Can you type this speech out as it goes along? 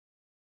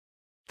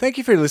Thank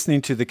you for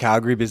listening to the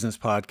Calgary Business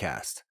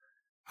Podcast.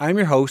 I'm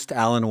your host,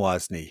 Alan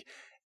Wozni,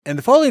 and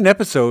the following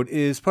episode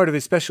is part of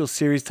a special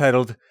series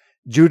titled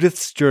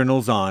Judith's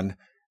Journals On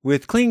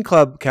with Clean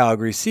Club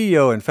Calgary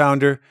CEO and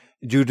founder,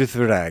 Judith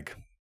Virag.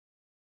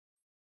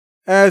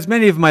 As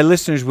many of my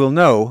listeners will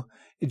know,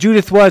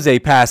 Judith was a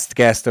past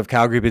guest of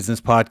Calgary Business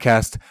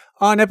Podcast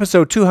on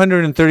episode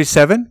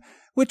 237,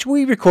 which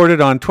we recorded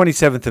on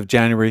 27th of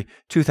January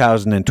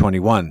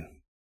 2021.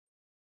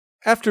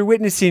 After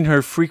witnessing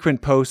her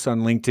frequent posts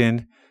on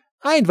LinkedIn,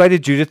 I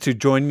invited Judith to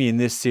join me in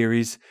this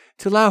series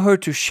to allow her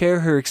to share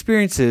her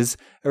experiences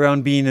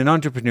around being an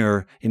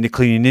entrepreneur in the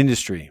cleaning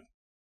industry.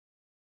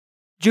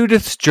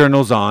 Judith's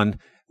Journals On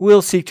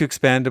will seek to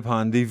expand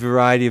upon the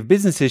variety of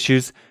business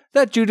issues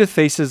that Judith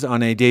faces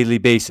on a daily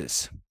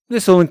basis.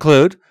 This will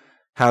include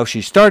how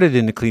she started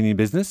in the cleaning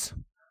business,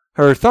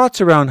 her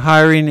thoughts around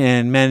hiring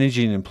and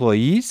managing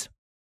employees,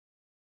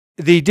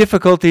 the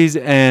difficulties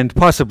and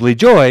possibly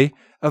joy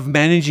of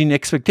managing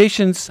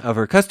expectations of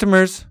her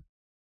customers,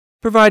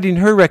 providing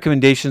her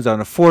recommendations on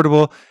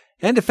affordable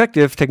and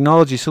effective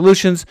technology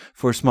solutions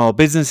for small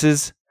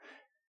businesses,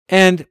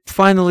 and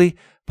finally,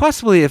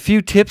 possibly a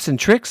few tips and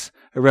tricks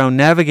around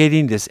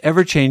navigating this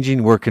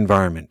ever-changing work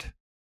environment.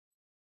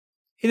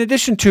 In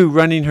addition to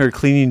running her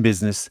cleaning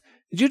business,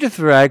 Judith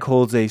Virag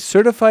holds a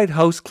Certified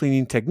House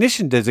Cleaning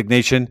Technician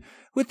designation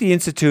with the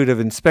Institute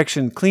of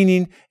Inspection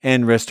Cleaning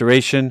and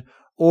Restoration,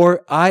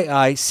 or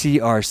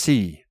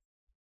IICRC.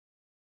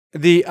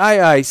 The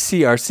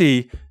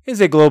IICRC is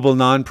a global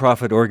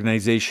nonprofit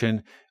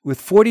organization with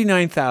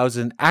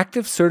 49,000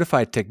 active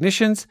certified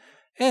technicians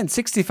and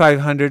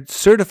 6,500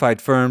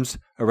 certified firms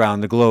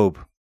around the globe.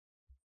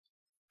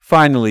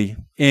 Finally,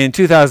 in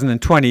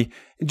 2020,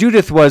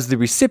 Judith was the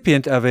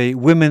recipient of a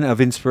Women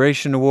of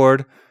Inspiration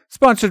Award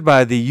sponsored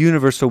by the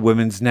Universal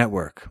Women's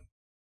Network.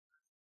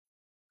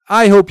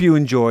 I hope you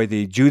enjoy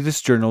the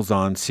Judith's Journals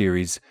On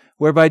series,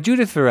 whereby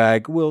Judith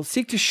Virag will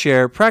seek to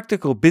share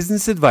practical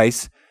business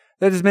advice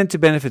that is meant to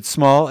benefit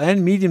small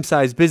and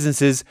medium-sized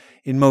businesses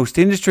in most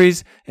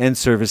industries and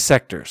service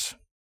sectors.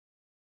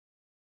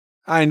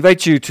 I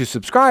invite you to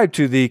subscribe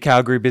to the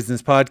Calgary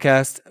Business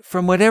Podcast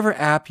from whatever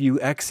app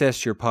you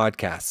access your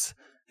podcasts,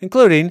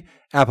 including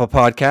Apple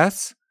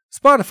Podcasts,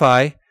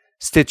 Spotify,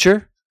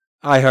 Stitcher,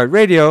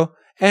 iHeartRadio,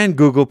 and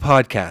Google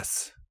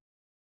Podcasts.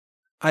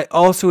 I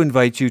also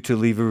invite you to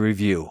leave a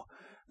review.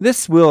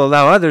 This will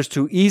allow others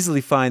to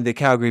easily find the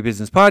Calgary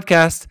Business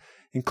Podcast,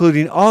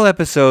 including all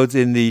episodes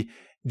in the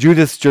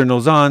Judith's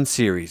Journals On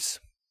series.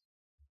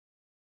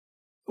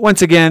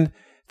 Once again,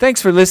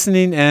 thanks for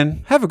listening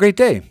and have a great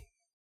day.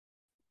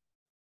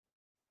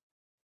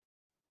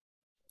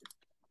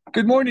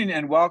 Good morning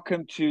and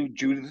welcome to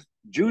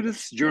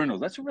Judith's Journals.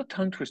 That's a real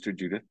tongue twister,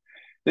 Judith.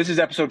 This is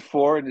episode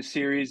 4 in the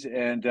series,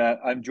 and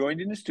I'm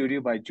joined in the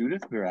studio by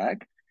Judith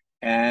Virag,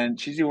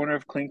 and she's the owner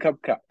of Clean Club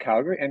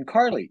Calgary, and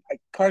Carly.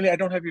 Carly, I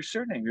don't have your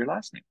surname, your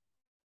last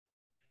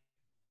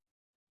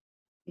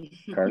name.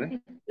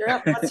 Carly? You're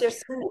up. What's your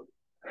surname?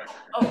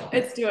 Oh,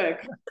 it's Duig.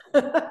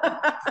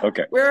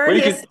 Okay. Where are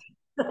you?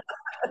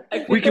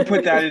 We can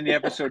put that in the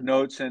episode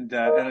notes, and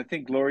I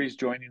think Lori's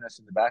joining us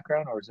in the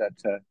background, or is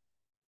that?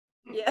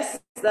 Yes,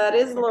 that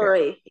is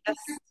Lori. Okay. Yes.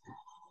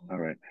 All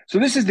right. So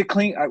this is the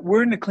clean.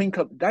 We're in the Clean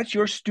Club. That's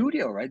your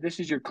studio, right? This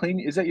is your clean.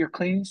 Is that your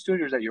cleaning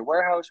studio? Is that your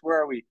warehouse?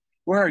 Where are we?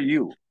 Where are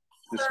you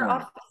this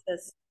morning?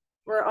 Offices.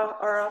 We're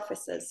our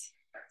offices.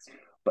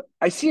 But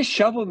I see a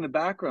shovel in the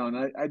background.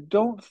 I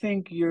don't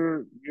think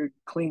you're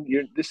clean.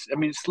 This. I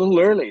mean, it's a little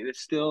early. It's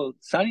still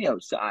sunny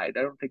outside.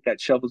 I don't think that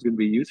shovel's going to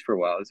be used for a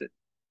while, is it?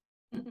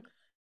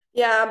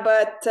 Yeah,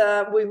 but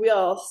we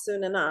will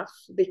soon enough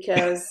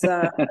because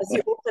as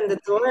you open the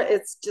door,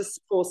 it's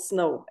just full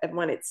snow, and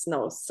when it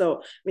snows,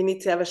 so we need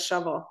to have a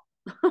shovel.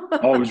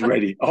 Always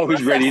ready.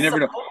 Always ready. You never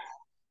know.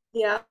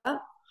 Yeah.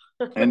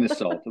 And the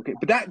salt. Okay,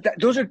 but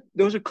those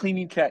are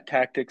cleaning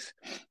tactics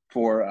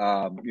for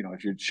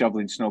if you're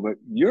shoveling snow. But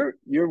your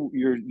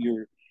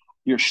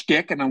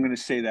shtick, and I'm going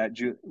to say that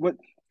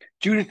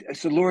Judith.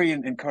 So Lori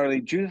and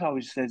Carly, Judith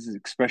always says this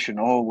expression,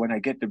 "Oh, when I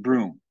get the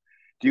broom."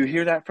 Do you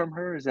hear that from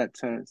her? Is that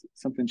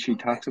something she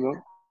talks about?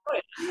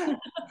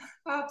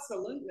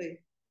 Absolutely.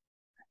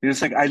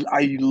 It's like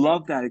I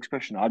love that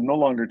expression. I'm no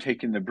longer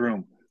taking the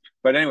broom.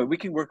 But anyway, we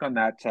can work on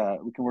that.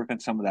 We can work on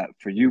some of that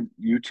for you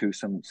two.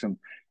 Some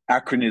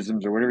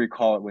acronyms or whatever you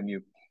call it when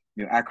you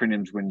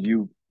acronyms when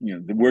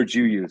the words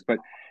you use. But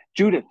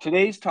Judith,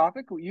 today's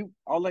topic,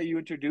 I'll let you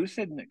introduce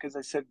it because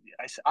I said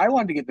I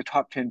wanted to get the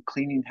top 10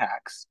 cleaning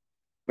hacks,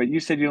 but you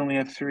said you only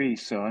have 3,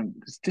 so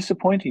it's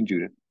disappointing,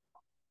 Judith.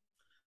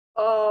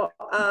 Oh,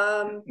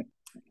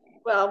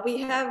 well,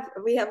 we have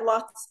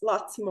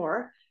lots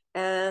more,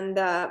 and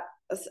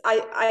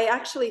I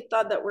actually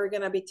thought that we're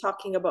going to be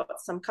talking about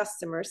some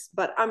customers,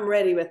 but I'm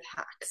ready with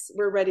hacks.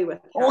 We're ready with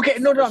hacks. Okay,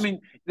 no, I mean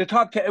the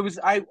top 10. It was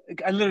I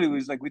literally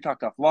was like we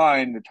talked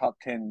offline. The top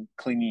 10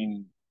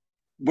 cleaning,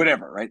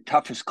 whatever, right?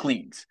 Toughest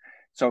cleans.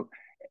 So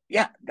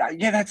yeah,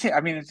 that's it.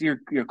 I mean, it's your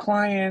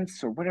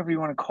clients or whatever you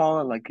want to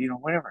call it, like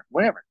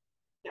whatever.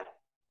 Yeah.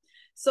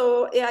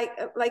 So yeah,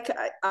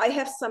 I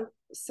have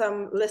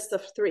some list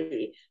of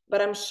three,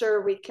 but I'm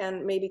sure we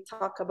can maybe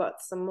talk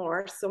about some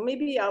more. So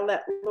maybe I'll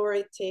let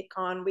Lori take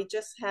on. We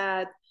just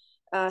had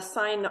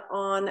sign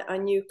on a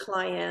new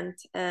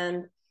client,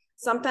 and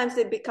sometimes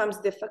it becomes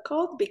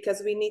difficult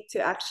because we need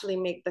to actually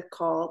make the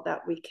call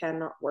that we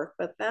cannot work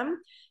with them.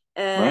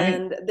 Right.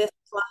 And this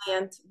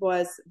client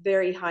was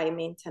very high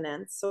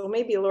maintenance. So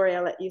maybe Lori,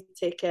 I'll let you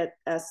take it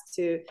as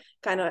to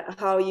kind of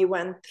how you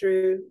went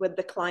through with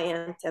the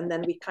client, and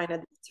then we kind of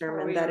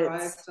determined that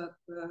it's at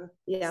the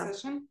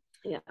decision.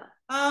 Yeah.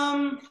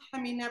 I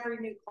mean, every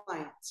new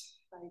client,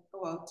 I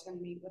go out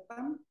and meet with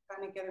them,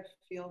 kind of get a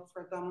feel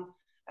for them.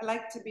 I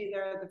like to be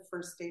there the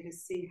first day to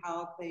see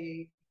how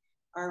they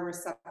are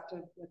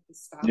receptive with the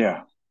staff.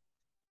 Yeah.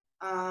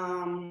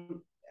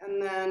 And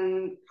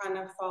then kind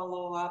of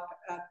follow up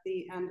at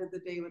the end of the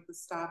day with the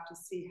staff to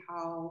see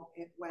how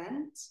it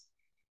went.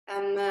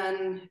 And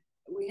then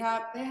they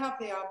have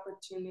the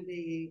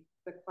opportunity,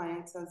 the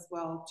clients as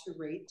well, to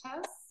rate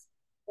us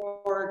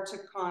or to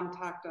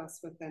contact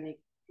us with any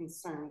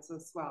concerns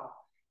as well.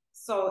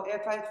 So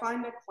if I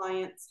find a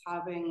client's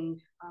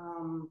having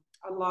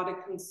a lot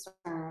of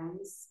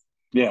concerns,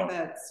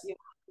 that's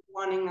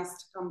wanting us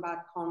to come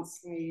back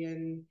constantly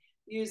and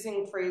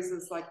using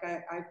phrases like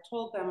I've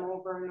told them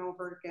over and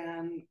over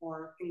again,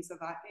 or things of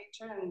that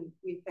nature, and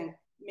we think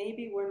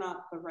maybe we're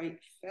not the right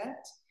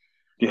fit.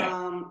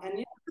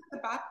 And the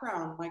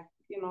background,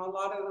 a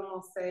lot of them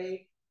will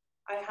say,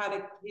 I had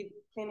a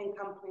cleaning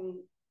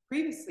company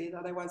previously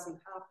that I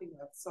wasn't happy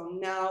with, so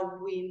now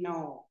we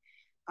know.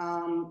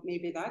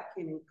 Maybe that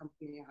cleaning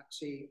company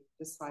actually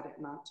decided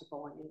not to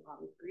go any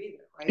longer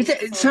either, right?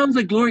 It sounds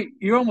like, Lori,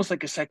 you're almost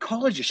like a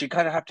psychologist. You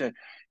kind of have to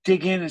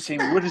dig in and say,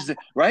 what is the,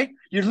 right?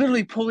 You're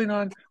literally pulling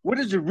on, what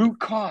is the root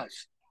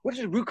cause? What is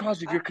the root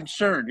cause of your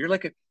concern? You're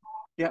like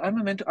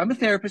I'm a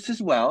therapist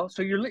as well.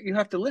 So you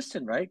have to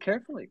listen, right?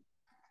 Carefully.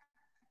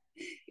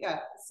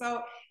 Yeah.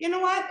 So you know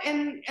what?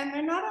 And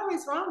they're not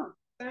always wrong.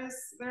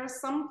 There's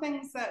some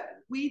things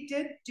that we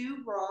did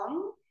do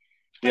wrong.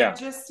 But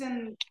just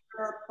in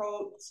their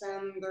approach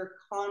and their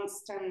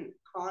constant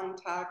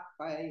contact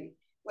by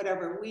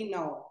whatever, we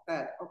know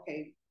that,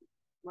 okay,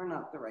 we're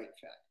not the right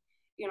fit.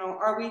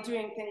 Are we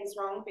doing things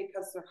wrong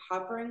because they're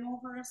hovering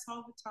over us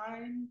all the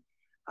time?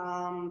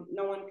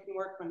 No one can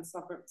work when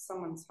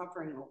someone's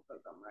hovering over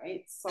them,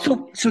 right?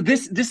 So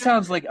this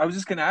sounds like, I was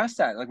just going to ask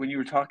that, like when you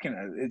were talking,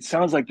 it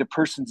sounds like the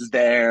person's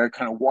there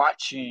kind of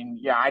watching.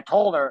 Yeah, I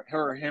told her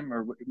or him,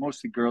 or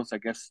mostly girls, I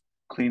guess,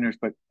 cleaners,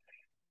 but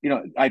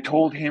I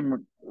told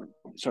her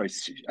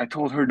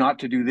not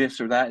to do this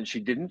or that, and she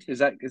didn't. Is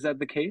that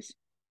the case?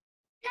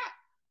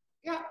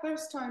 Yeah.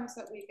 There's times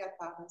that we get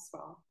that as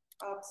well.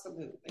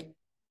 Absolutely.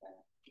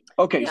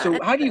 Okay, so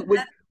how do you?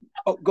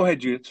 Go ahead,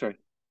 Judith. Sorry.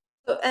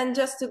 And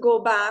just to go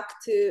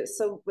back to,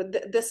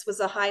 this was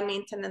a high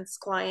maintenance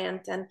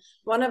client, and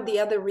one of the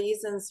other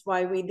reasons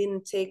why we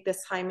didn't take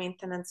this high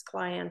maintenance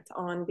client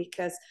on,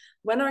 because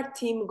when our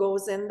team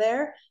goes in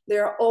there,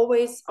 they're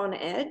always on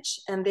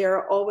edge, and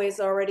they're always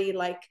already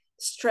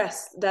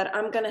stressed that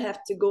I'm going to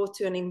have to go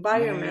to an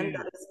environment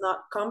that is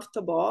not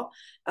comfortable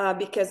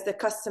because the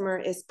customer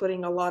is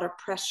putting a lot of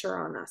pressure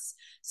on us.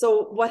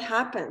 So what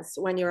happens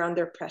when you're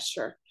under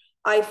pressure?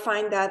 I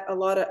find that a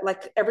lot of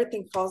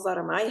everything falls out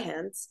of my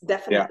hands,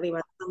 definitely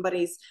when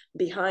somebody's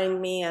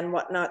behind me and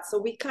whatnot. So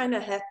we kind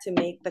of had to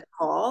make the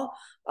call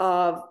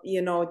of,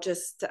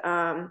 just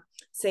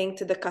saying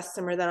to the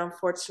customer that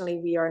unfortunately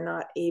we are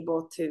not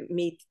able to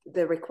meet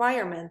the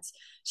requirements.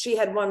 She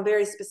had one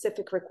very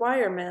specific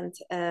requirement,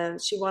 and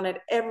she wanted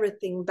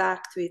everything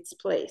back to its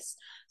place.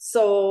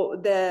 So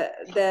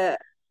the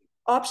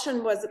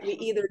option was we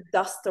either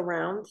dust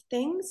around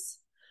things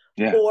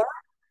or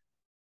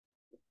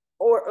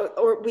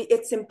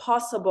it's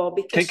impossible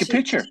because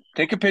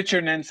take a picture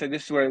and then say,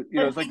 this is where,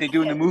 it's like they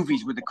do in the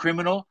movies with the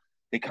criminal.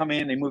 They come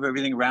in, they move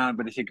everything around,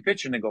 but they take a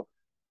picture and they go,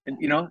 and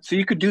so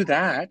you could do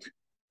that.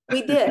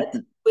 We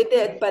did,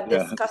 but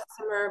this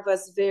customer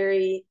was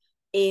very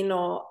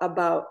anal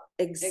about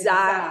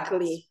exact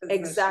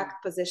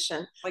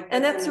position.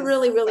 And that's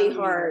really, really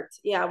hard.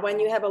 Yeah. When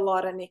you have a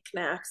lot of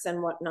knickknacks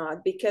and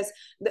whatnot, because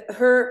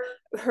her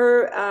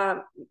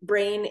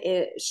brain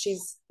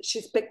she's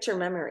picture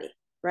memory,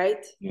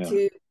 right?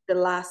 To the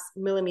last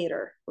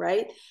millimeter,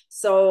 right?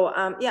 So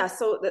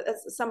so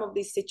some of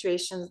these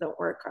situations don't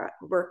work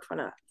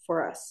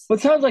for us. Well,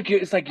 it sounds like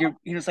it's like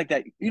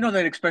that,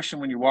 that expression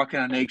when you're walking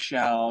on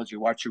eggshells,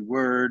 you watch your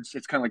words.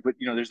 It's kind of like,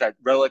 there's that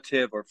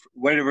relative or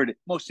whatever it is,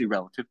 mostly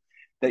relative,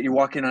 that you're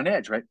walking on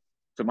edge, right?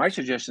 So my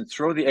suggestion is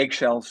throw the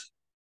eggshells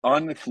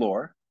on the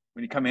floor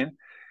when you come in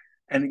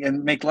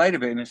and make light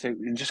of it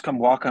and just come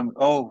walk on.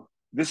 Oh,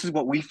 this is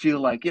what we feel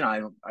like.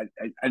 I'm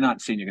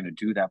not saying you're going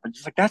to do that, but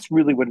just that's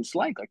really what it's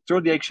like. Like, throw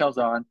the eggshells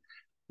on.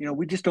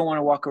 We just don't want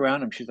to walk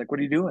around them. She's like, what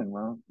are you doing?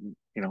 Well,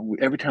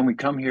 every time we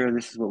come here,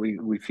 this is what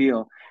we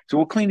feel. So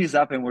we'll clean these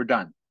up and we're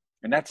done.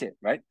 And that's it,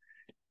 right?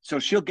 So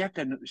she'll get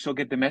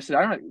the message.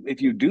 I don't know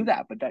if you do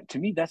that, but that, to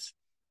me, that's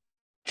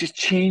just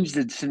change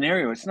the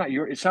scenario.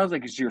 It sounds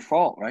like it's your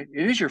fault, right?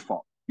 It is your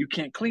fault. you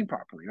can't clean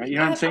properly, right? You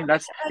know what I'm saying?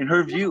 That's in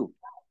her view.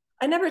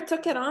 I never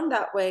took it on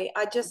that way.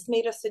 I just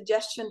made a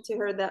suggestion to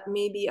her that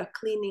maybe a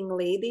cleaning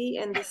lady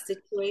in this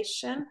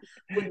situation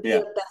would be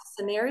a best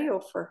scenario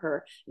for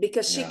her,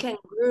 because she can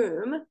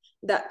groom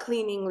that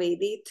cleaning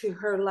lady to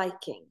her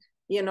liking,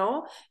 you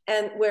know,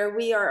 and where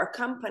we are a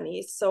company.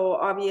 So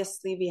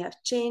obviously we have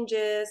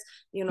changes,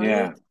 you know,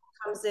 new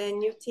comes in,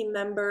 new team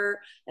member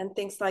and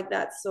things like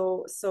that.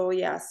 So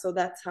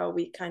that's how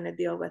we kind of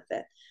deal with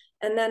it.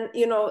 And then,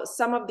 you know,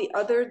 some of the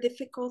other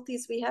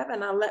difficulties we have,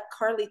 and I'll let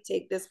Carly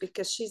take this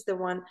because she's the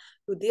one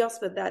who deals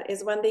with that,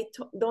 is when they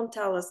don't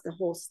tell us the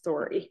whole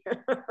story.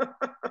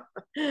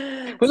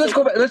 Well, let's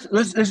go back.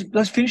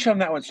 Let's finish on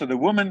that one. So the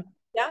woman,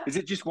 is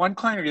it just one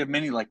client, or do you have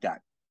many like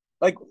that?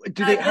 Like,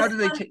 how do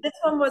they take? This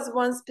one was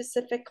one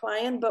specific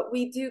client, but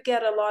we do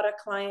get a lot of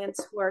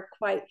clients who are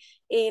quite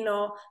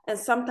anal, and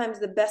sometimes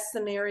the best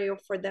scenario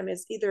for them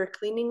is either a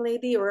cleaning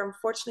lady or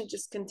unfortunately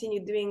just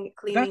continue doing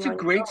cleaning.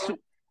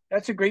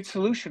 That's a great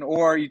solution.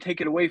 Or you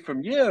take it away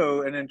from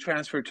you and then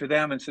transfer it to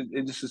them. And so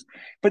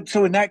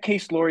so in that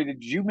case, Lori,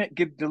 did you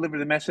deliver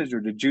the message, or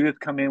did Judith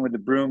come in with the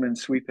broom and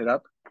sweep it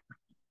up?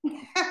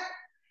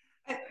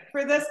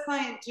 For this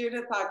client,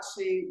 Judith thought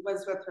she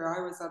was with her.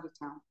 I was out of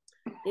town.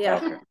 Yeah.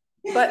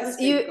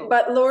 Okay.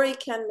 But Lori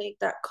can make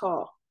that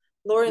call.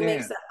 Lori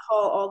makes that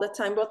call all the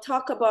time. We'll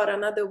talk about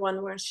another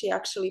one where she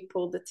actually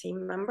pulled the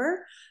team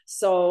member.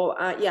 So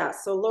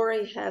so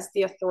Lori has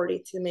the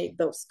authority to make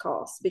those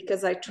calls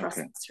because I trust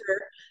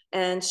her,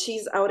 and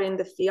she's out in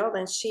the field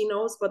and she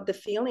knows what the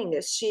feeling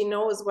is. She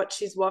knows what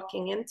she's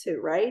walking into,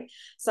 right?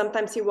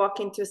 Sometimes you walk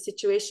into a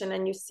situation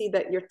and you see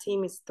that your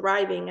team is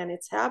thriving and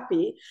it's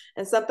happy.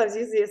 And sometimes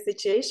you see a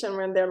situation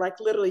when they're like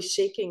literally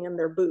shaking in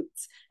their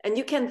boots, and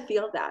you can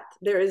feel that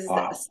there is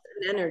a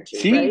certain energy.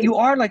 See, right? You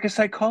are like a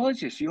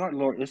psychologist. You are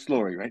Lori. It's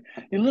Lori, right?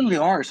 You literally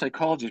are a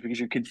psychologist because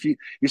you're confused.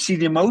 You see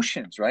the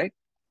emotions, right?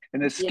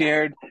 And the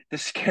scared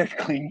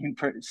cleaning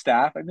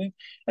staff. I mean,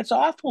 that's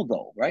awful,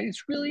 though, right? It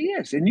really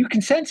is, and you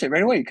can sense it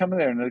right away. You come in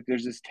there and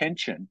there's this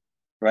tension,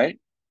 right?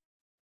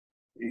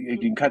 You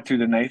can cut through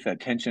the knife.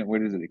 That tension.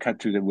 What is it? They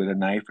cut through with a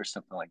knife or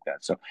something like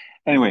that. So,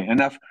 anyway,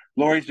 enough.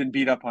 Lori's been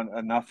beat up on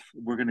enough.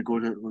 We're gonna go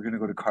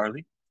to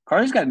Carly.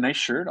 Carly's got a nice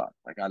shirt on.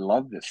 Like, I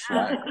love this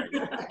swag.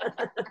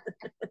 Right?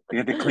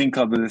 You got the clean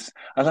club with this.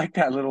 I like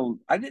that little.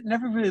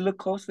 Never really look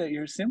close at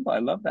your symbol. I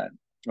love that.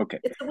 Okay.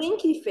 It's a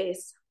winky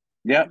face.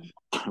 Yeah,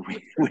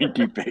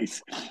 winky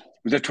face.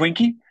 Was it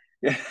Twinkie?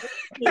 Yeah.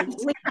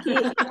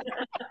 Winky.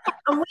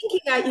 I'm winking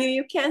at you.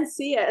 You can't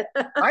see it.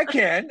 I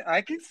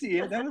can see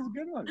it. That was a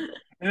good one.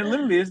 And it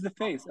literally is the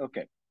face.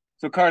 Okay.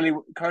 So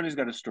Carly's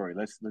got a story.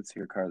 Let's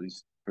hear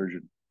Carly's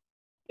version.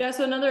 Yeah.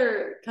 So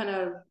another kind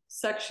of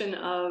section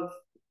of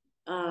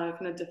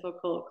kind of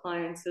difficult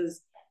clients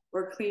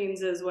or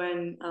cleans is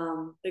when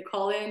they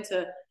call in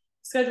to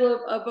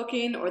schedule a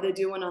booking, or they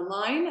do one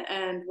online,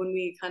 and when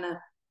we kind of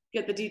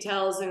get the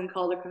details and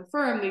call to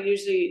confirm, they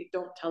usually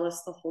don't tell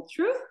us the whole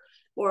truth,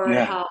 or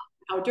how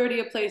dirty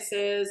a place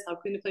is, how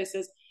clean the place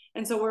is.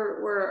 And so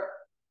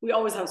we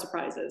always have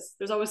surprises.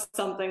 There's always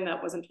something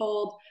that wasn't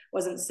told,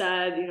 wasn't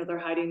said, you know, they're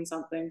hiding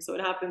something. So it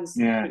happens.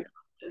 Yeah.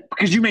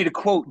 Because you made a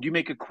quote. Do you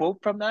make a quote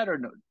from that, or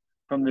no?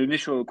 From the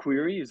initial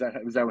query? Is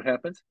that what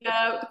happens?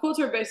 Yeah, the quotes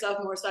are based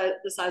off more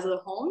the size of the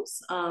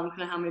homes,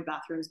 kind of how many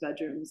bathrooms,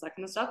 bedrooms, that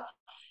kind of stuff.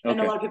 And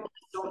a lot of people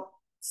don't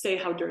say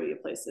how dirty a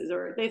place is,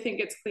 or they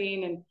think it's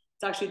clean and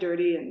it's actually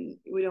dirty, and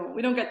we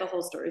don't get the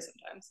whole story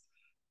sometimes.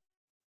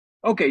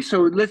 Okay,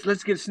 so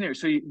let's get a scenario.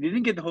 So you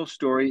didn't get the whole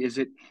story. Is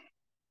it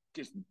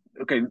just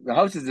okay? The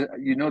house is,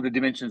 you know, the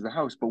dimensions of the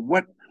house, but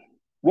what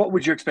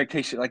would your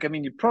expectation? Like, I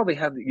mean, you probably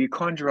you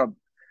conjure up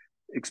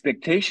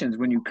expectations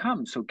when you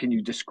come. So can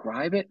you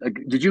describe it? Like,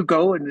 did you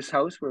go in this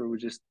house where it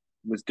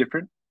was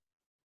different?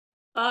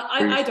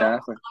 I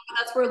don't.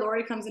 That's where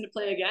Lori comes into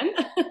play again.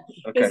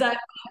 Okay.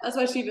 That's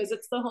why she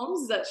visits the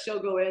homes, is that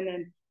she'll go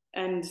in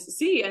and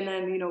see, and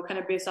then, you know, kind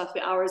of based off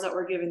the hours that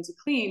we're given to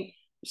clean,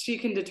 she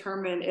can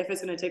determine if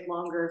it's going to take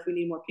longer, if we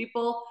need more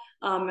people,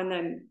 and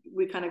then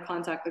we kind of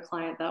contact the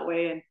client that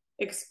way and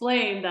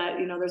explain that,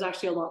 you know, there's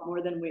actually a lot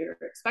more than we were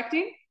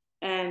expecting,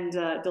 and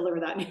deliver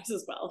that news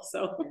as well.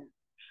 So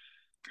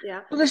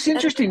yeah. Well, that's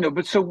interesting though.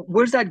 But so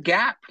where's that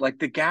gap? Like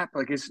the gap,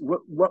 like is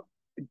what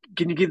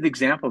can you give the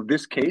example of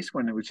this case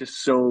when it was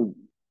just so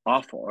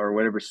awful or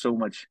whatever, so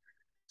much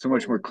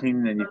more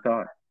clean than you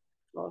thought?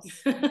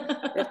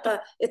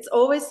 It's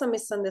always a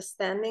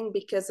misunderstanding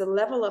because the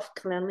level of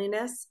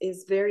cleanliness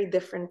is very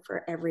different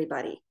for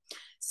everybody.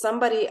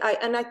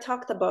 I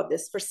talked about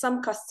this. For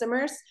some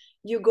customers,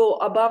 you go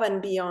above and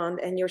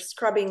beyond and you're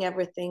scrubbing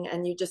everything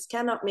and you just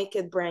cannot make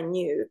it brand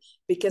new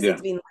because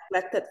it's been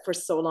neglected for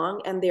so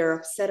long and they're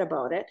upset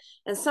about it.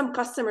 And some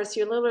customers,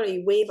 you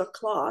literally wave a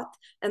cloth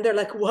and they're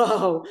like,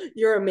 wow,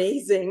 you're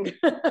amazing,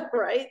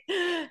 right?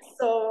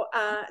 So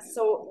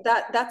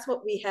that's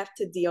what we have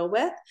to deal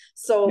with.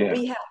 So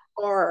we have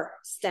our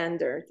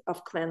standard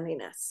of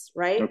cleanliness,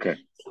 right? Okay.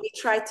 So we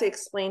try to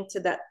explain to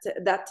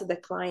the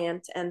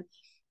client, and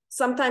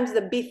sometimes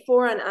the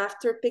before and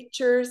after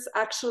pictures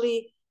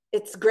actually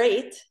it's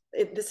great.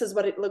 This is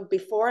what it looked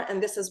before,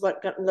 and this is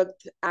what got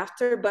looked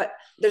after, but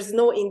there's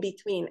no in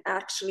between.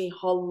 Actually,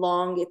 how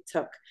long it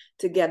took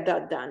to get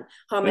that done,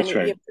 how many, That's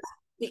right.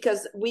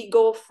 because we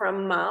go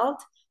from mild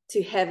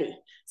to heavy.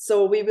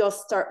 So we will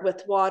start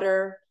with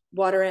water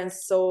and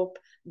soap,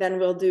 then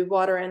we'll do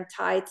water and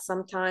Tide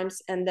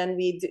sometimes, and then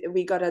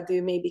we gotta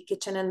do maybe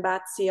kitchen and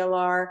bath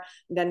CLR,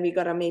 then we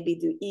gotta maybe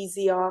do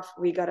easy off,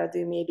 we gotta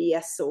do maybe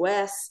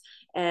SOS,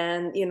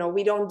 and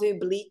we don't do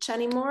bleach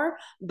anymore.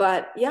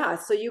 But yeah,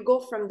 so you go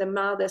from the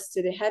mildest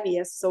to the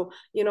heaviest, so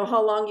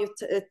how long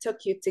it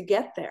took you to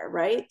get there,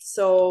 right?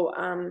 So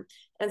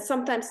and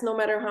sometimes no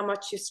matter how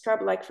much you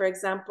scrub, like for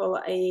example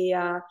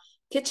a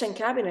kitchen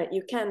cabinet,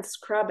 you can't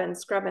scrub and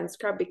scrub and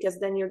scrub because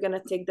then you're going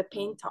to take the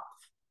paint off.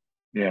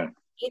 Yeah.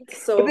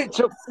 So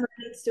customer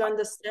needs to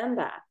understand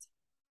that.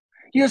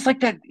 Yeah, it's like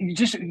that.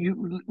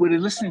 When you're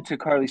listening to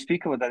Carly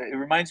speak about that, it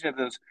reminds me of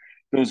those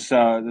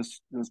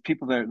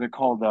people that they're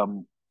called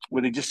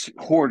where they just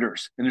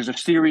hoarders. And there's a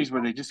series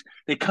where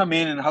they come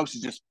in and the house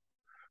is just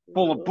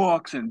full of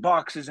books and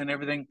boxes and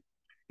everything.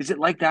 Is it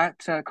like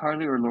that,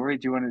 Carly or Lori?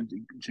 Do you want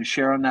to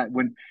share on that?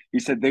 When you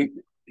said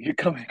you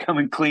come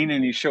and clean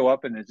and you show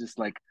up and it's just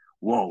like,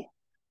 whoa.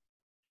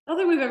 I don't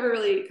think we've ever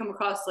really come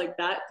across like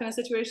that kind of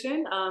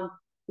situation.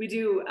 We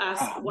do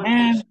ask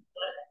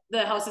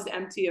the house is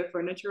empty of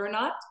furniture or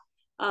not.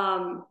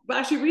 But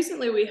actually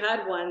recently we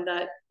had one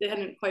that they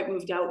hadn't quite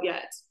moved out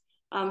yet.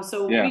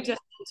 We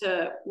just need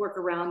to work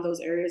around those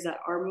areas that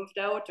are moved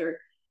out or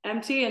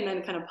empty and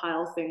then kind of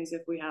pile things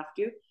if we have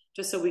to,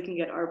 just so we can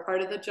get our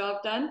part of the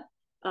job done.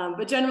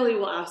 But generally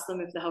we'll ask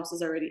them if the house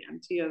is already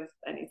empty of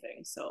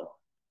anything. So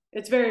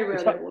it's very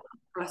rare that we'll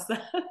cross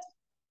that.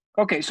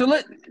 Okay, so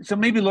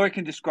maybe Lori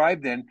can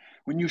describe then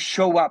when you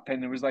show up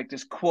and there was like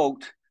this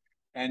quote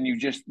and you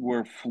just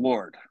were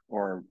floored,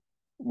 or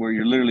where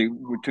you literally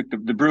took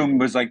the broom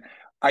was like,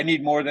 I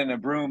need more than a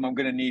broom. I'm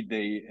going to need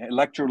the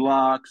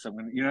Electrolux. I'm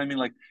going to, you know what I mean?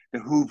 Like the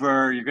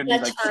Hoover, you're going to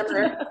need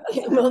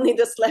like, we'll need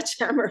a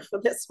sledgehammer for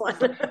this one.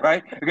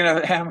 Right? You're going to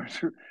have a hammer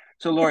through.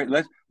 So Lori,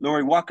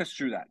 walk us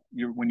through that.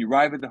 When you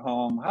arrive at the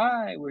home,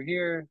 hi, we're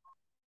here.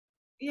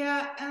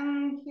 Yeah,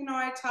 and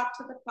I talk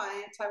to the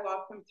client. I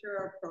walk them through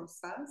our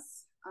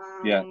process.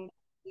 I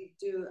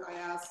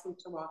ask them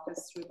to walk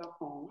us through the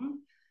home.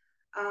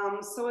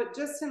 So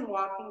just in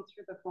walking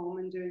through the home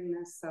and doing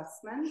the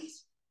assessment,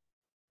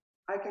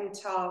 I can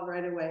tell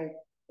right away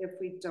if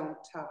we don't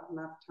have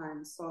enough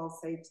time. So I'll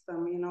say to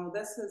them,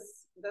 this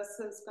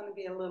is going to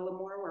be a little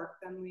more work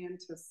than we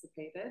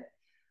anticipated.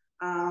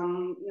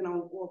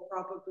 We'll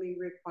probably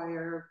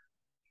require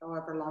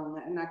however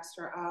long, an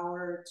extra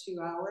hour,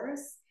 2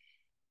 hours.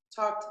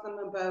 Talk to them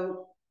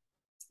about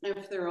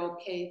if they're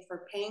okay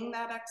for paying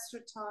that extra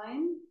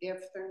time.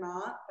 If they're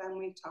not, then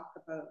we talk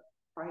about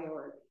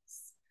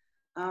priorities.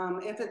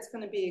 If it's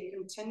going to be a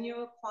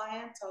continual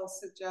client, I'll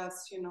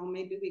suggest,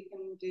 maybe we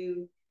can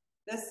do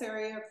this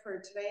area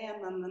for today,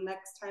 and then the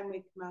next time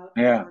we come out,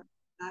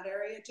 that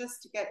area,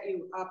 just to get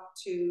you up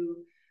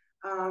to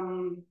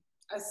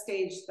a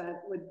stage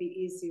that would be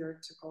easier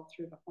to go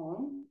through the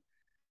home.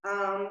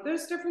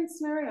 There's different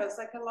scenarios.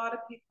 Like a lot of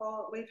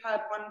people, we've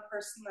had one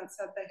person that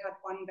said they had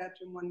 1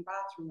 bedroom, 1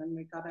 bathroom, and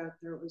we got out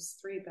there, it was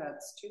 3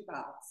 beds, 2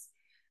 baths.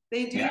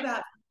 They do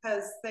that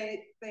because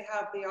they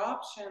have the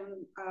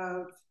option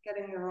of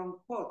getting their own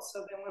quote,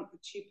 so they want the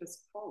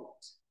cheapest quote.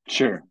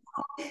 Sure.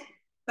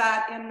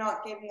 That and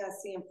not giving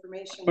us the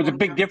information. There's a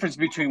big difference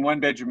between 1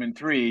 bedroom and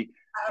 3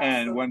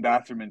 and 1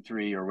 bathroom and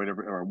 3 or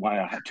whatever, or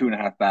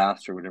 2.5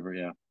 baths or whatever.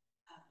 Yeah.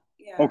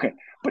 Okay.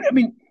 But I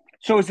mean,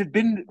 so has it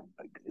been,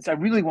 I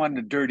really want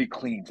the dirty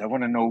cleans. I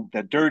want to know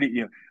the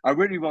dirty, I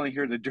really want to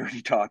hear the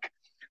dirty talk.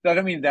 I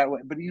don't mean that way,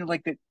 but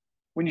like that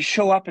when you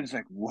show up and it's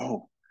like,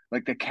 whoa,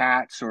 like the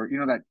cats, or,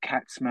 that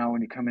cat smell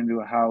when you come into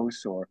a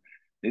house, or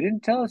they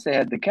didn't tell us they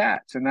had the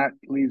cats, and that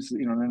leaves,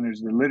 then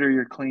there's the litter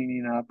you're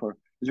cleaning up, or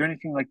is there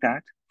anything like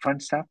that? Fun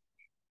stuff?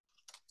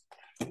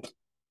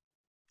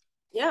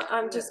 Yeah,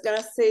 I'm just going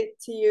to say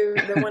to you,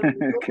 the one.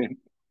 Okay.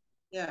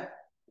 Yeah.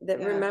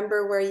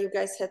 Remember where you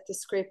guys had to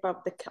scrape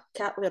up the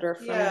cat litter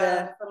from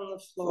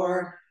the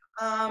floor.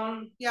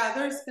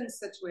 There's been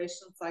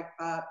situations like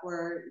that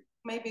where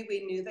maybe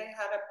we knew they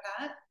had a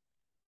pet,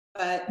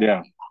 but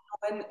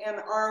in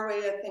our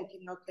way of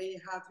thinking, okay, you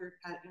have your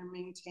pet, you're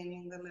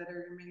maintaining the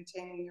litter, you're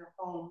maintaining your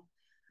home.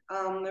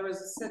 There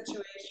was a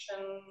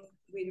situation,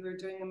 we were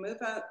doing a move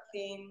out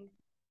clean,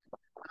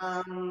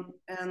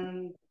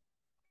 and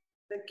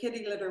the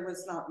kitty litter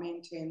was not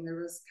maintained. There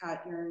was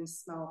cat urine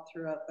smell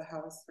throughout the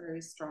house,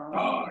 very strong.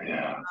 Oh,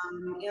 yeah.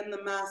 In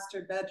the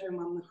master bedroom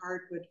on the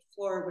hardwood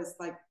floor was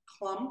like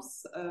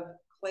clumps of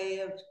clay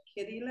of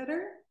kitty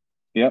litter.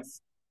 Yep.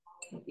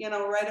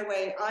 Right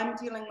away, I'm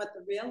dealing with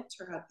the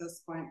realtor at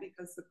this point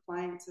because the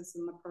client is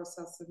in the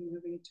process of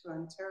moving to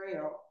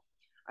Ontario.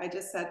 I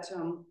just said to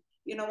him,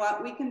 you know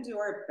what, we can do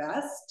our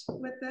best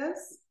with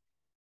this,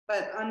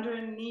 but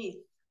underneath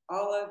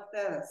all of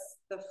this,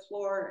 the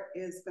floor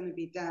is going to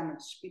be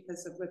damaged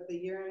because of with the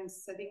urine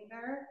sitting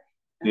there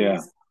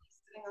and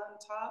sitting on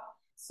top.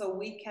 So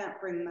we can't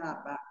bring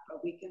that back,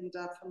 but we can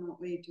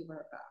definitely do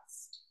our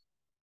best.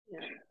 Yeah.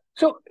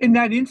 So in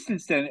that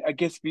instance, then I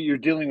guess you're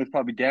dealing with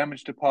probably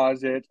damage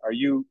deposit. Are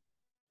you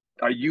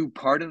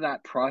part of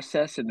that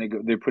process, and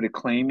they put a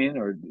claim in,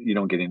 or you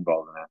don't get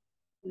involved in that?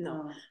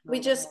 No, we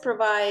just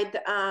provide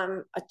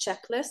a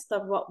checklist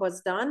of what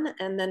was done,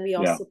 and then we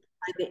also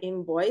provide the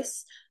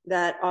invoice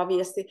that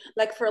obviously,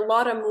 like for a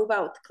lot of move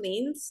out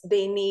cleans,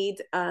 they need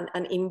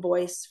an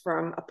invoice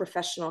from a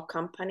professional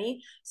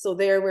company. So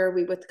there where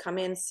we would come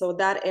in. So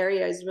that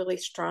area is really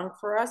strong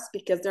for us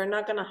because they're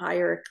not going to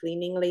hire a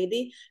cleaning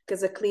lady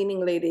because a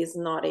cleaning lady is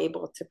not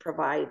able to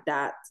provide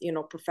that,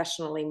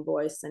 professional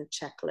invoice and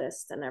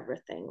checklist and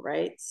everything,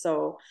 right?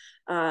 So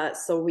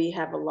we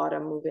have a lot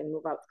of move in,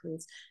 move out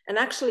cleans. And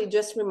actually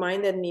just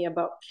reminded me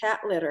about cat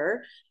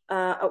litter.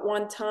 At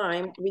one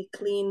time, we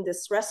cleaned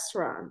this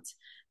restaurant,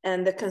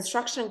 and the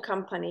construction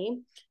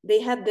company,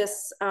 they had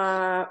this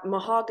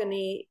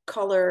mahogany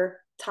color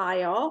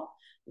tile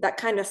that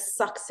kind of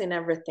sucks in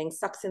everything,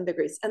 sucks in the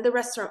grease. And the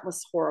restaurant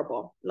was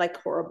horrible, like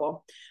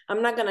horrible.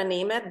 I'm not going to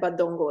name it, but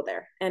don't go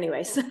there.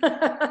 Anyways.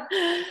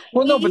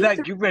 Well, no,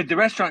 but you read the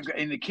restaurant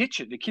in the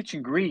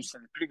kitchen grease,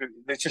 and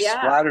it just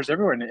splatters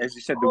everywhere. And as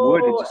you said, the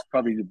wood, it just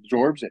probably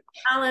absorbs it.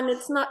 Alan,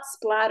 it's not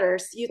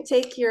splatters. You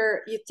take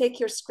your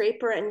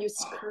scraper and you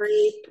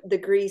scrape the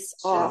grease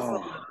off.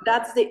 Oh.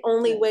 That's the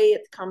only way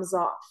it comes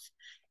off.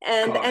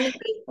 And anyway,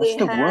 that's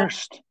the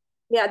worst.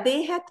 Yeah,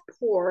 they had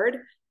poured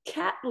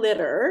cat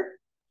litter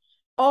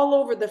all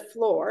over the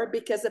floor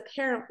because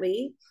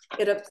apparently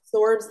it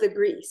absorbs the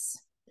grease.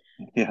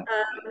 Yeah.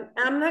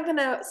 I'm not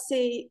gonna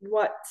say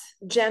what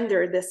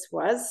gender this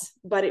was,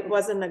 but it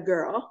wasn't a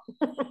girl.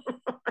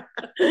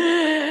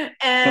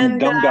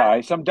 And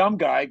some dumb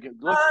guy.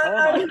 No,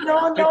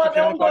 don't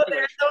go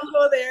there. Don't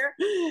go there.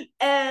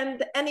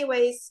 And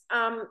anyways,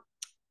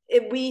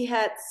 we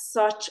had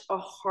such a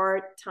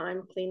hard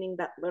time cleaning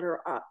that litter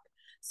up.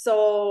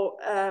 So,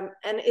 and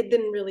it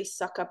didn't really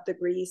suck up the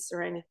grease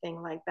or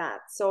anything like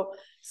that. So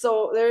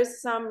there's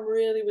some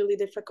really, really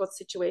difficult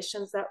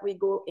situations that we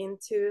go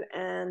into,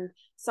 and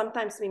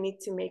sometimes we need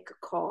to make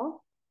a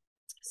call.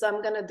 So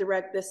I'm going to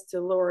direct this to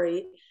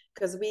Lori,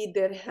 because we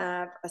did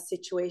have a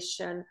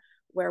situation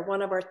where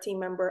one of our team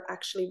member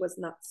actually was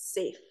not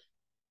safe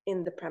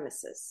in the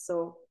premises.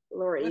 So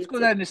Lori, let's go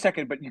that in a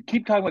second, but you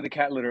keep talking about the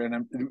cat litter, and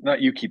I'm not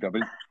you keep up,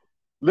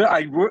 but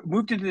I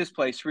moved into this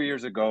place 3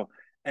 years ago.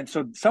 And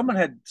so someone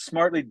had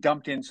smartly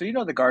dumped in. So,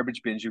 the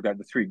garbage bins, you've got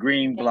the three,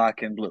 green,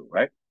 black, and blue,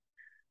 right?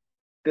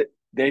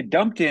 They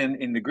dumped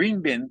in the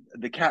green bin,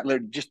 the cat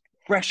litter just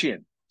fresh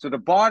in. So the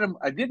bottom,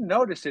 I didn't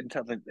notice it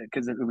until,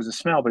 because it was a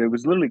smell, but it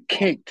was literally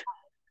caked.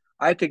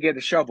 I had to get a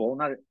shovel.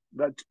 Not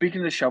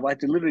speaking of the shovel, I had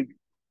to literally,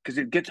 because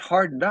it gets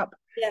hardened up.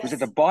 Yes. It was at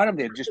the bottom.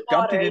 They had just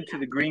dumped it into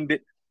the green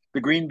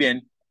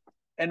bin.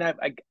 And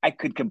I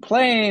could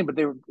complain, but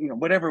they were,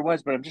 whatever it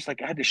was, but I'm just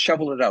like, I had to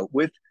shovel it out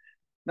with,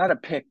 not a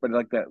pick, but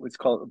like that. What's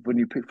called when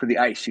you pick for the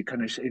ice. You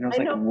kind of, it's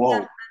like whoa,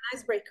 an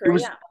icebreaker. It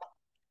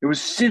was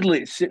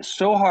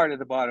so hard at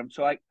the bottom.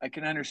 So I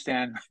can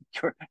understand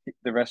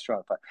the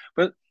restaurant,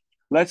 but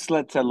let's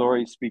let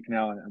Lori speak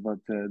now about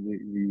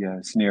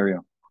the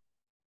scenario.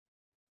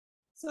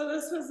 So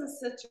this was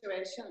a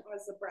situation. It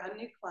was a brand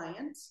new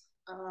client.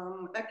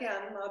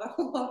 Again, not a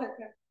whole lot of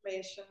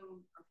information,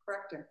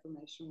 correct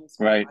information was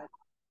provided.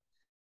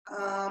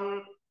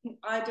 Right.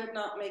 I did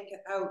not make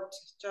it out.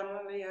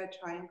 Generally, I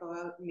try and go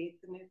out and meet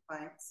the new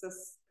clients.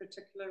 This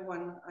particular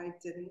one, I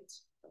didn't.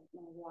 Don't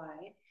know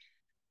why.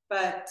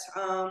 But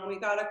we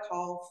got a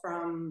call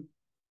from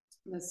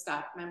the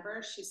staff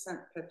member. She sent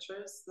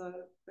pictures.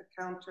 The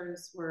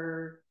counters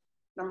were,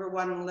 number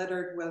one,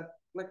 littered with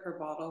liquor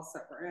bottles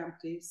that were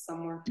empty.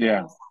 Some were full,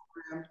 some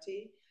were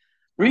empty.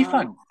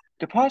 Refund,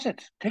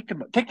 deposit. Take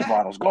the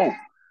bottles. Go.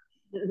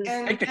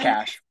 Take the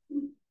cash.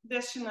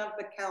 Condition of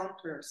the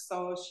counter.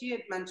 So she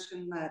had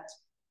mentioned that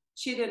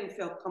she didn't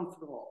feel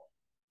comfortable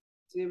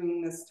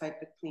doing this type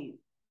of clean.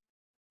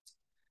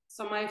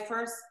 So my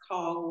first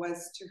call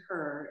was to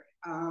her.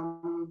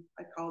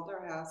 I called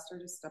her, I asked her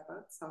to step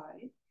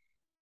outside.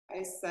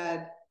 I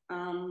said,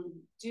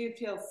 do you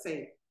feel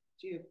safe?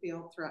 Do you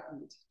feel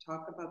threatened?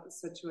 Talk about the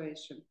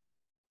situation.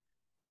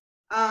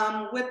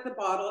 With the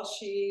bottle,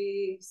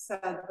 she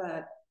said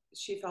that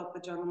she felt the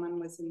gentleman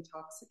was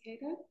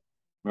intoxicated.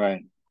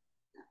 Right.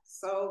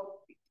 So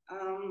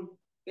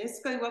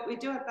basically what we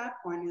do at that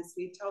point is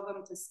we tell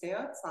them to stay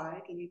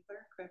outside, leave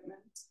their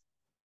equipment.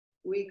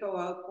 We go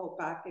out, go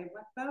back in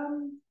with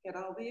them, get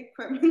all the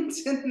equipment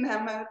and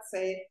them out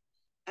safe,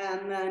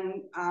 and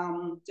then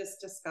just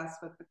discuss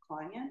with the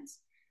client.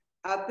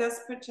 At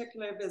this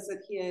particular visit,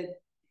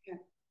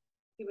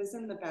 he was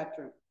in the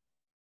bedroom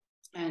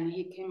and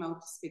he came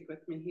out to speak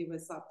with me. He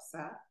was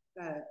upset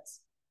that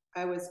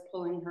I was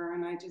pulling her,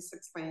 and I just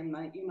explained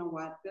that, you know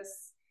what,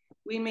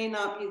 we may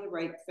not be the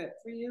right fit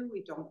for you.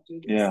 We don't do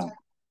these type of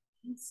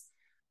things.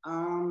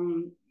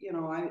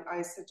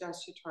 I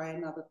suggest you try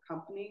another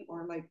company,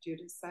 or like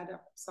Judith said,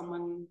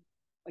 someone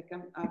like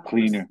a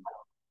cleaner.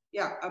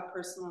 A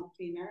personal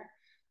cleaner.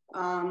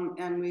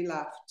 and we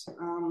left.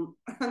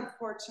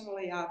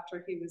 Unfortunately,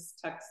 after he was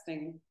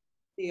texting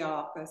the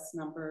office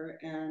number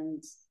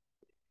and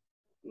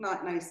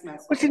not nice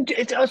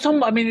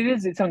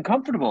messages. It's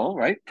uncomfortable,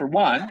 right? For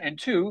one, and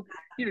two,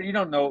 you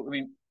don't know. I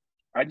mean,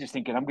 I'm just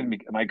thinking,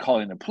 am I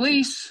calling the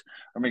police?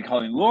 Or am I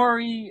calling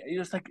Lori?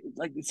 It's like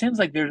it seems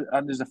like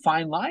there's a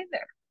fine line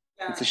there.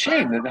 Yeah. It's a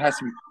shame that it has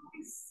to be.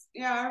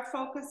 Yeah, our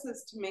focus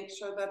is to make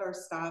sure that our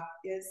staff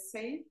is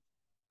safe.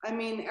 I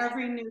mean,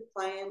 every new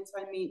client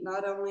I meet,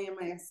 not only am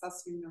I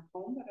assessing their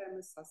home, but I'm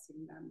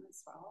assessing them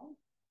as well,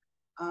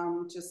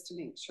 just to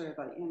make sure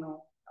that,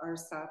 our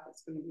staff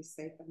is going to be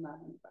safe in that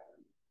environment.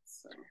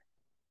 So.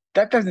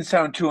 That doesn't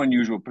sound too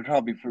unusual, but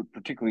probably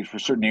particularly for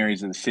certain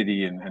areas of the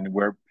city and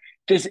where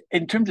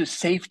in terms of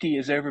safety,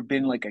 has there ever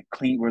been like a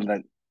clean where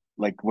that,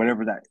 like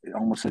whatever that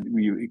almost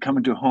you come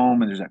into a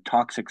home and there's that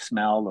toxic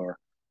smell or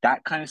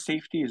that kind of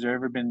safety? Has there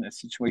ever been a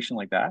situation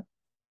like that?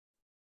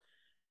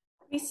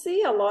 We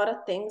see a lot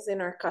of things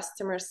in our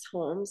customers'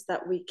 homes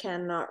that we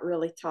cannot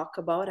really talk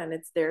about, and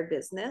it's their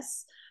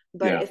business.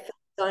 But if it's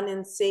done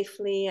in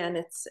safely and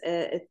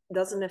it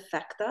doesn't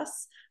affect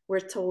us, we're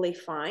totally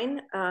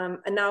fine. And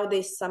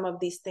nowadays, some of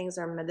these things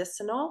are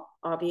medicinal,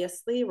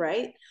 obviously,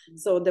 right? Mm-hmm.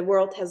 So the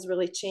world has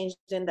really changed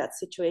in that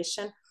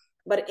situation.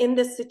 But in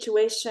this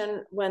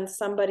situation, when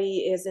somebody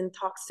is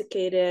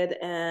intoxicated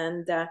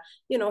and,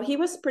 he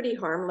was pretty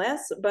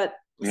harmless, but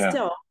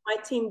still, my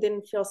team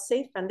didn't feel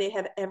safe, and they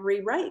have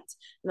every right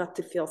not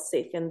to feel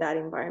safe in that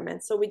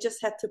environment. So we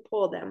just had to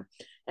pull them.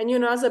 And,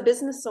 as a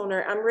business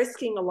owner, I'm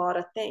risking a lot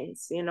of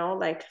things,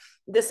 like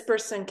this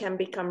person can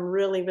become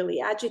really, really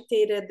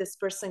agitated. This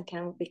person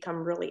can become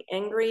really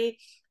angry.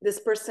 This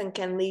person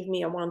can leave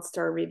me a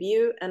 1-star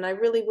review. And I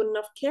really wouldn't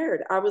have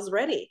cared. I was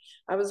ready.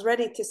 I was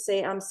ready to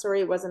say, I'm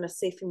sorry, it wasn't a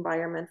safe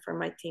environment for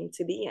my team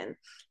to be in.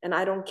 And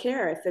I don't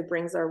care if it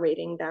brings our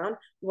rating down.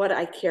 What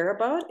I care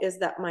about is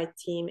that my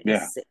team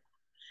is safe.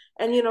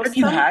 And,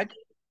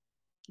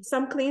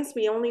 some cleans,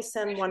 we only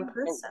send one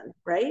person,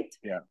 right?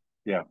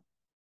 Yeah.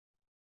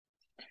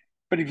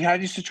 But have you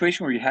had a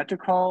situation where you had to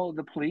call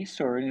the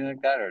police or anything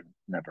like that, or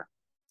never?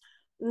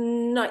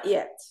 Not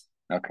yet.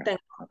 Okay.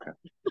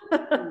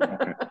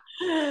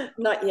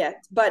 Not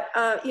yet. But,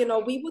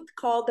 we would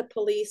call the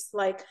police,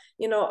 like,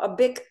 a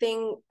big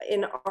thing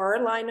in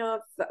our line of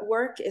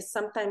work is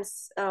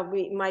sometimes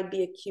we might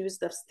be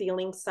accused of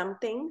stealing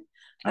something.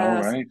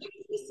 Right.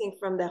 Missing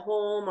from the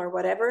home or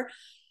whatever.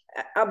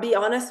 I'll be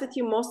honest with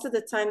you, most of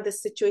the time the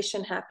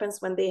situation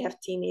happens when they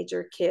have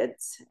teenager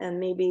kids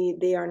and maybe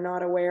they are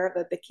not aware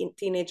that the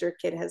teenager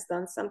kid has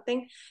done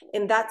something.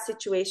 In that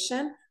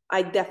situation,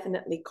 I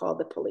definitely call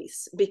the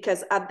police,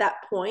 because at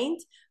that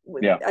point,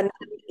 an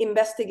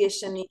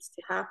investigation needs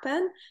to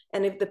happen.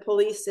 And if the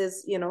police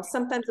is,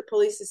 sometimes the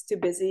police is too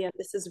busy and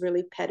this is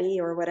really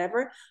petty or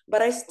whatever,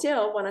 but I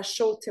still want to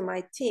show to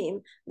my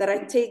team that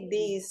I take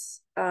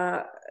these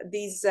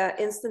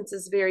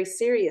instances very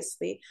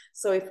seriously.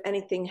 So if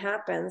anything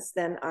happens,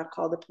 then I'll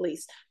call the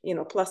police.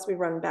 Plus we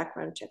run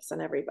background checks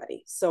on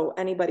everybody. So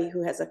anybody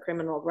who has a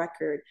criminal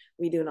record,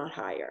 we do not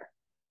hire.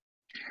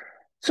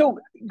 So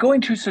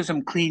going through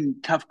some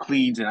tough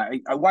cleans, and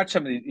I watch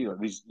some of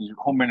these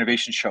home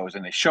renovation shows,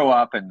 and they show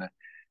up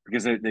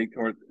because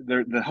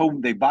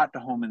they bought the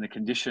home in the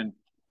condition,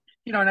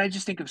 and I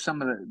just think of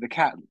some of the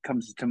cat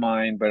comes to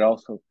mind, but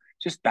also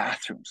just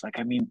bathrooms. Like,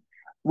 I mean,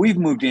 we've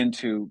moved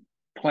into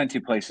plenty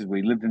of places.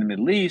 We lived in the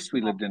Middle East,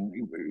 we lived in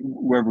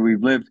wherever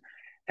we've lived,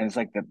 and it's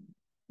like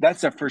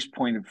that's our first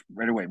point of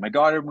right away. My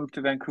daughter moved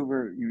to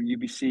Vancouver,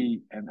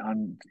 UBC, and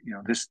on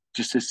this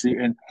just this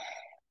year, and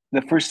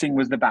the first thing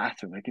was the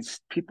bathroom. Like,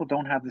 people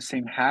don't have the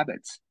same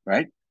habits,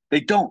 right? They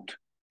don't,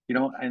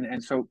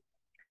 and so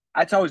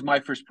that's always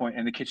my first point,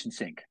 and the kitchen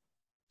sink.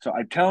 So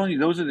I'm telling you,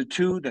 those are the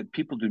two that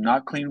people do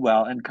not clean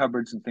well, and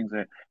cupboards and things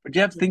like that. But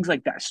you have things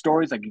like that,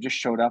 stories like you just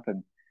showed up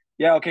and,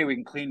 okay, we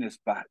can clean this,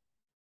 but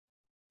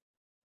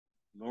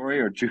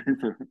Lori or Judith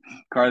or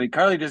Carly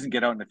doesn't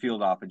get out in the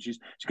field often. She's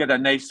got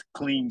that nice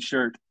clean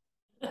shirt.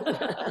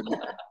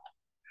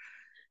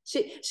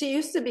 She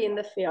used to be in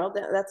the field.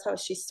 That's how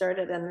she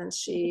started, and then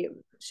she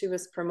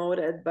was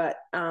promoted. But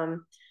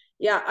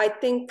I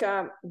think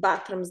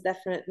bathrooms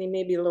definitely.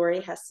 Maybe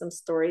Lori has some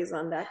stories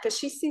on that, because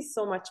she sees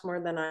so much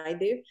more than I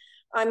do.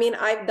 I mean,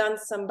 I've done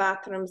some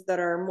bathrooms that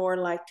are more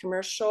like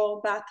commercial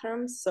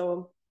bathrooms.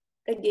 So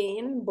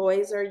again,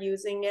 boys are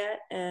using it,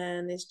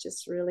 and it's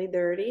just really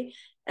dirty.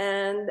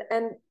 And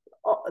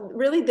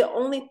really, the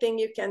only thing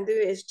you can do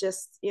is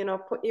just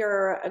put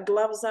your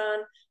gloves on,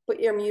 put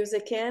your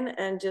music in,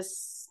 and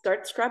just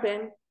start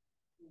scrubbing.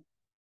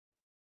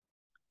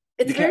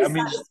 It's very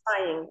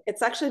satisfying.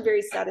 It's actually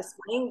very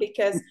satisfying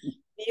because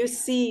you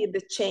see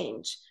the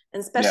change,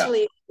 and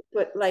especially if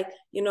you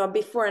put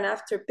before and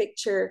after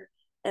picture,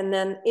 and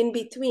then in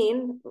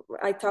between,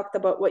 I talked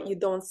about what you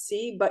don't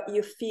see, but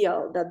you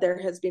feel that there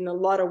has been a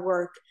lot of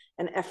work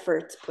and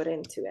effort put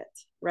into it,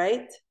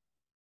 right?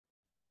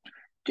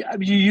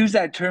 You use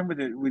that term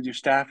with your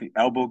staff,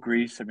 elbow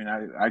grease. I mean,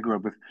 I grew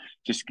up with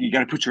just you got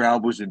to put your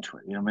elbows into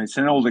it. You know, I mean, it's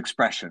an old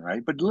expression,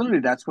 right? But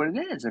literally, that's what it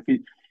is.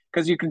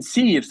 Because you can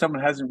see if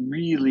someone hasn't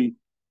really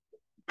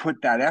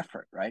put that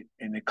effort, right,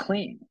 in the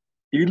clean,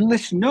 you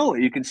just know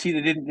it. You can see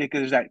they didn't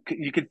because that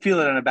you can feel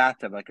it in a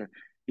bathtub,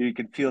 you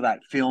can feel that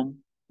film.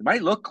 It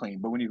might look clean,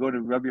 but when you go to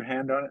rub your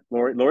hand on it,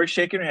 Lori's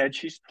shaking her head.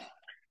 She's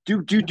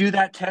do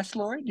that test,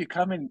 Lori? Do you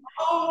come and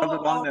rub it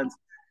along that?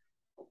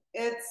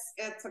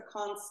 It's a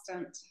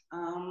constant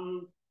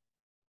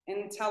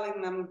in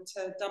telling them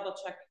to double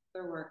check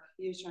their work.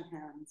 Use your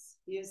hands.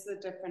 Use the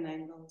different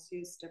angles.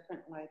 Use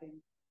different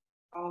lighting.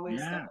 Always.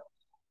 Yeah.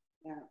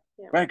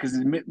 Yeah. Right, because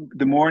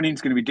the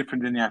morning's going to be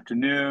different than the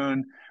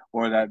afternoon,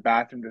 or that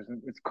bathroom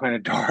it's kind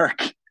of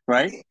dark,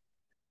 right?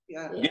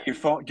 Yeah. Get your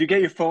phone. Do you get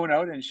your phone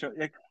out and show?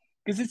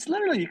 Because it's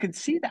literally you can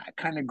see that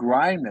kind of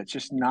grime that's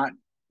just not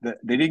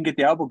they didn't get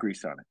the elbow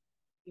grease on it.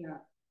 Yeah.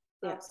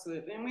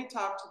 Absolutely. And we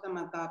talk to them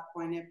at that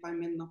point if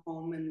I'm in the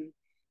home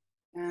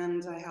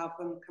and I have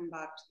them come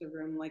back to the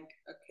room like,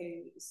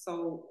 okay,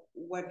 so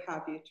what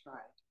have you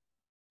tried?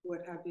 What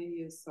have you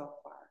used so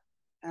far?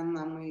 And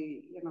then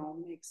we,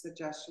 make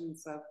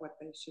suggestions of what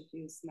they should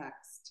use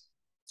next,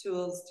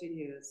 tools to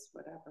use,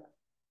 whatever.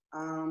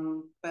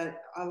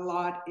 But a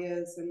lot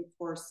is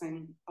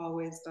enforcing,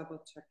 always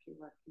double check your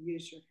work,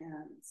 use your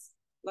hands,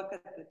 look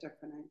at the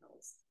different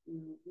angles.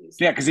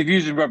 Yeah, because if you're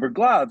using rubber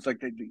gloves,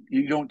 like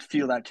you don't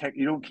feel that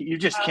you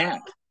just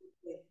can't.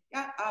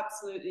 Yeah,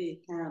 absolutely you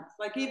can't.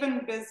 Like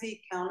even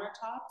busy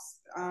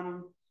countertops,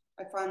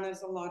 I find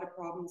there's a lot of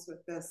problems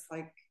with this,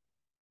 like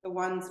the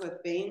ones with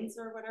veins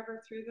or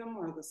whatever through them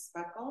or the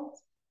speckled.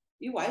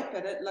 You wipe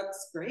it, it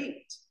looks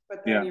great,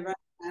 but then you run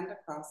your hand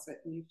across it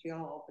and you feel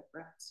all the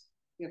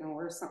grit,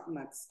 or something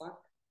that's stuck.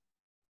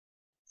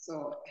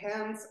 So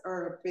hands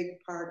are a big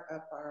part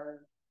of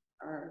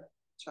our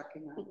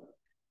checking our work.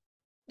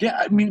 Yeah,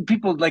 I mean,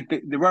 people like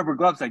the rubber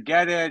gloves. I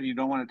get it. You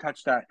don't want to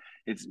touch that.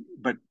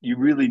 But you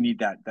really need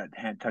that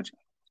hand touch.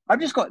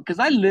 I've just got because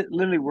I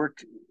literally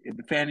worked at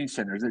the Fanning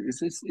Center.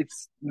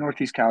 It's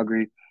Northeast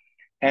Calgary,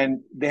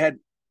 and they had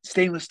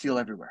stainless steel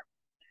everywhere.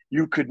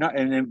 You could not,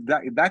 and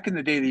then back in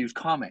the day they used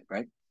Comet,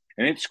 right?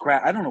 And it's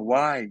scratched. I don't know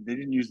why they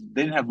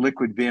didn't have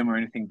liquid Vim or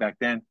anything back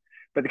then,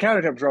 but the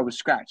countertops were always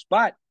scratched.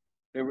 But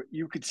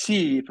you could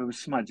see if it was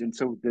smudged, and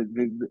so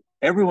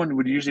everyone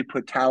would usually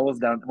put towels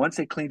down once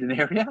they cleaned an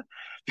area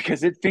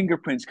because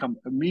fingerprints come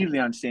immediately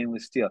on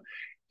stainless steel.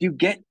 Do you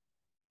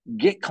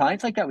get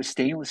clients like that with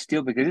stainless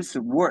steel because it's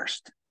the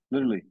worst,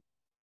 literally?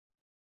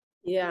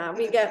 Yeah,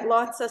 we get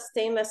lots of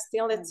stainless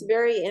steel. It's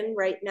very in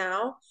right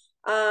now.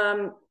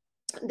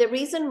 The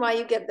reason why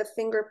you get the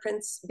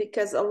fingerprints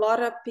because a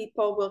lot of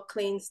people will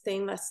clean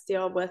stainless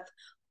steel with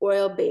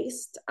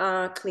oil-based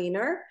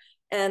cleaner.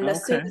 And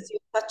as soon as you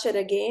touch it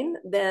again,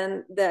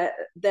 then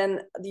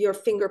your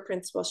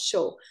fingerprints will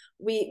show.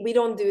 We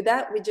don't do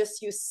that. We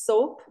just use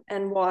soap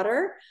and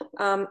water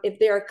if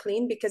they are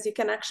clean because you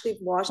can actually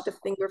wash the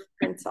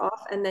fingerprints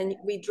off, and then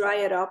we dry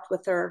it up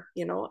with our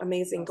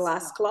amazing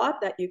glass cloth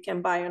that you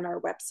can buy on our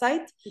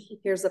website.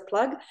 Here's a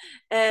plug.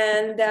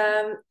 And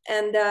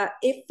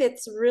if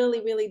it's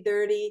really really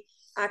dirty,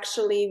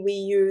 actually we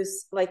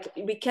use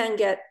we can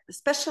get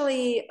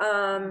especially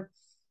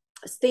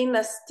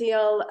stainless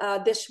steel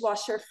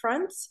dishwasher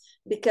fronts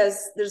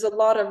because there's a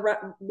lot of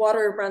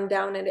water run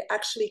down and it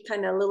actually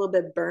kind of a little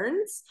bit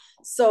burns.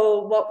 So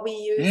what we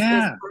use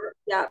is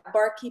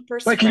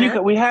barkeeper's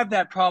But we have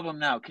that problem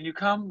now. Can you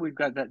come? We've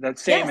got that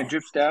same it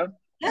drips down.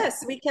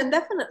 Yes, we can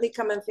definitely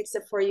come and fix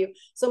it for you.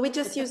 So we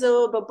just use a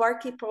little bit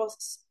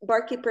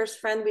barkeeper's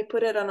friend. We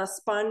put it on a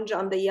sponge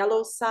on the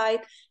yellow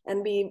side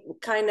and we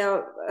kind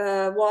of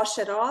wash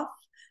it off.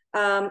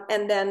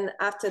 And then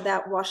after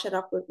that, wash it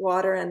up with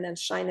water and then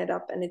shine it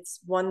up, and it's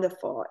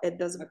wonderful.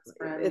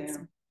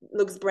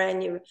 Looks brand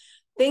new.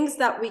 Things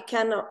that we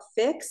cannot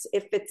fix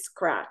if it's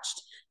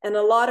scratched, and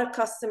a lot of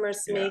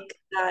customers make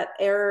that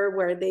error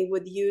where they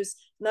would use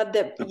not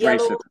the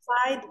yellow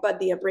side but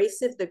the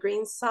abrasive, the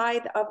green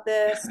side of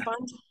the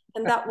sponge,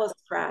 and that will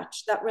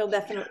scratch. That will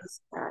definitely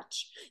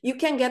scratch. You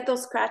can get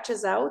those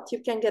scratches out.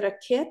 You can get a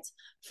kit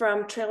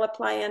from Trail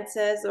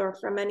Appliances or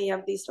from any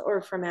of these,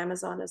 or from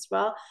Amazon as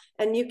well,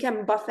 and you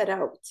can buff it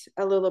out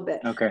a little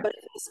bit. Okay. But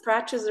if the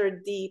scratches are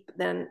deep,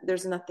 then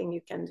there's nothing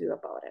you can do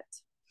about it.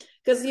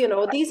 Because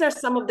these are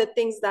some of the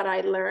things that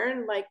I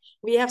learned. Like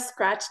we have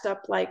scratched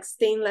up like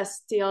stainless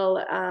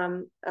steel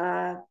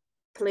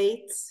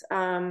plates,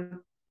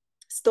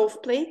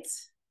 stove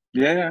plates.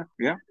 Yeah.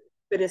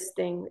 Goodest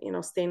thing,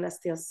 stainless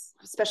steel,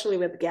 especially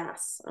with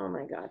gas. Oh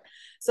my God.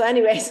 So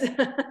anyways,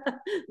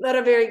 not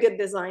a very good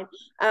design.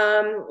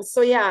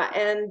 So yeah,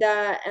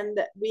 and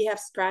we have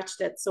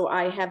scratched it. So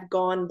I have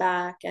gone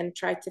back and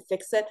tried to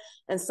fix it.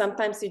 And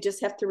sometimes you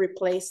just have to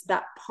replace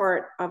that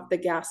part of the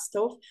gas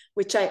stove,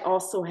 which I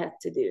also had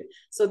to do.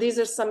 So these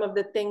are some of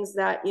the things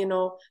that,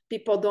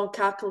 people don't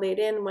calculate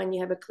in when you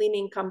have a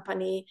cleaning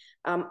company.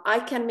 I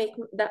can make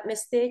that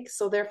mistake.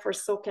 So therefore,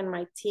 so can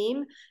my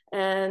team.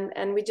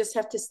 and we just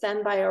have to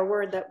stand by our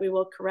word that we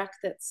will correct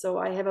it. So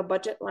I have a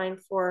budget line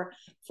for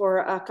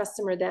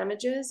customer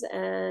damages,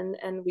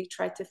 and we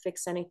try to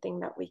fix anything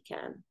that we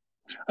can.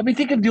 I mean,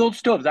 think of the old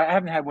stoves. I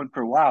haven't had one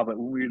for a while, but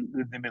when we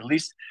were in the Middle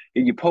East,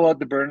 you pull out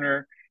the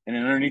burner, and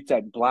then underneath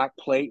that black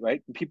plate,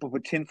 right? And people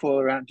put tinfoil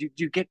around. Do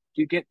you get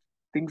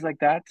things like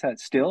that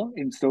still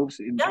in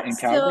stoves in Calgary?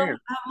 Still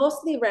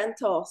mostly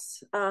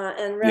rentals,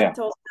 and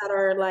rentals that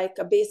are like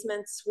a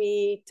basement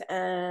suite,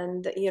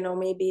 and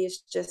maybe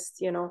it's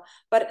just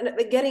but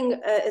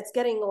it's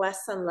getting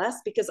less and less,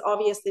 because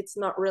obviously it's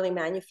not really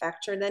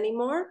manufactured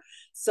anymore.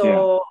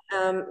 So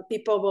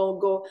people will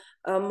go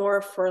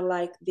more for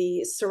like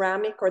the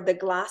ceramic or the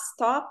glass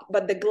top,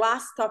 but the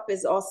glass top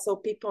is also,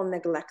 people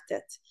neglect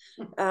it.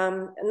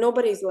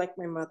 Nobody's like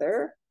my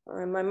mother.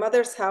 In my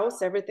mother's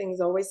house, everything's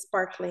always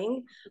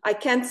sparkling. I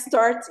can't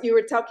start. You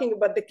were talking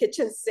about the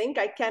kitchen sink.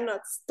 I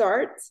cannot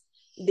start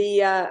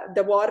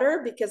the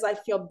water because I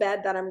feel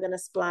bad that I'm gonna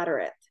splatter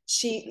it.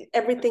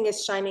 Everything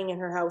is shining in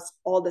her house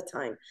all the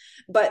time,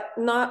 but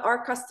not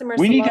our customers.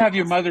 We need to have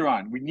your mother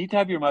on. We need to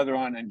have your mother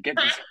on and get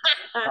this.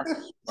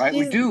 Right,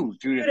 we do,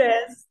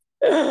 Judith.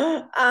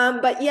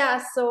 But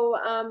yeah, so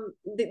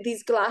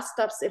these glass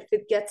tops, if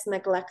it gets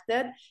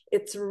neglected,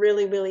 it's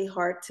really, really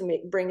hard to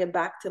bring it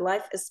back to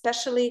life.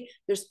 Especially,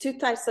 there's two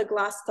types of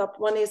glass top.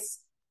 One is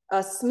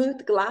a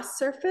smooth glass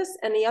surface,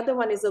 and the other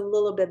one is a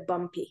little bit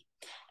bumpy.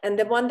 And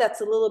the one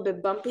that's a little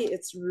bit bumpy,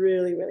 it's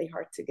really, really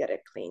hard to get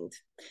it cleaned,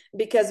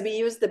 because we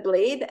use the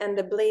blade, and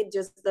the blade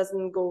just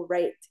doesn't go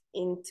right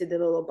into the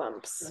little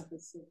bumps.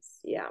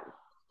 Yeah.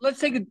 Let's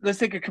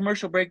take a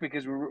commercial break,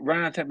 because we're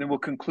running out of time, and we'll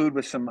conclude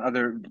with some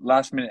other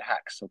last minute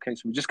hacks. Okay,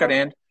 so we just got to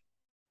end.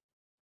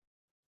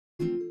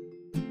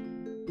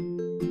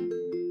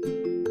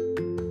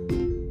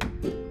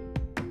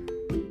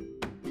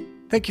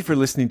 Thank you for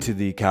listening to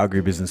the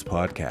Calgary Business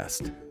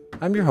Podcast.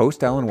 I'm your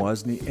host, Alan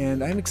Wozni,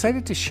 and I'm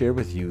excited to share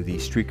with you the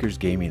Streakers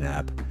Gaming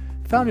app,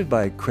 founded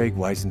by Craig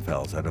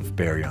Weisenfels out of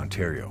Barrie,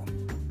 Ontario.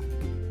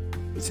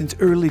 Since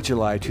early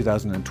July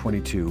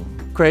 2022,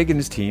 Craig and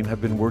his team have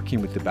been working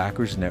with the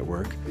Backers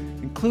Network,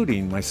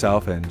 including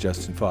myself and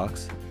Justin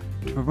Fox,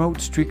 to promote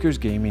Streakers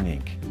Gaming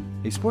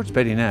Inc., a sports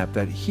betting app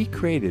that he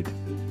created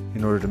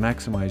in order to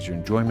maximize your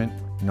enjoyment,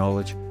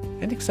 knowledge,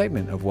 and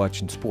excitement of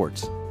watching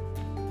sports.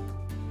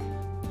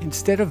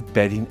 Instead of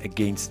betting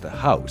against the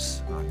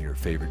house on your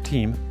favorite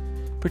team,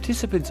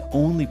 participants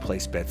only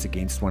place bets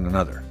against one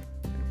another,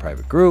 in a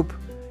private group,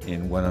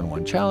 in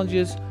one-on-one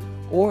challenges,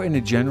 or in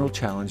a general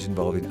challenge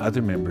involving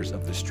other members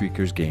of the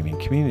Streakers gaming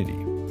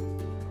community.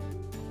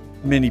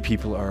 Many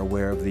people are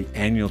aware of the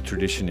annual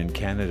tradition in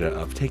Canada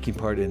of taking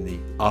part in the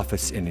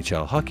Office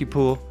NHL Hockey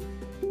Pool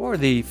or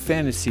the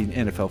Fantasy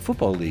NFL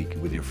Football League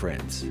with your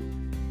friends.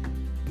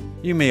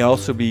 You may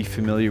also be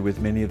familiar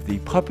with many of the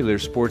popular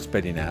sports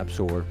betting apps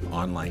or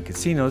online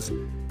casinos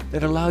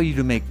that allow you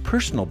to make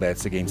personal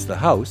bets against the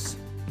house.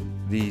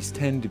 These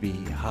tend to be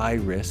high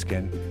risk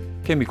and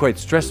can be quite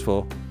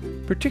stressful,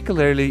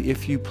 particularly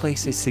if you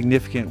place a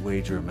significant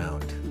wager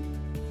amount.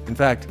 In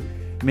fact,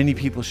 many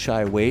people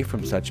shy away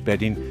from such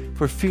betting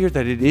for fear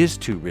that it is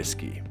too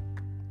risky.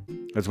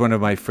 As one of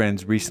my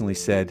friends recently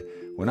said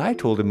when I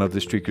told him of the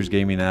Streakers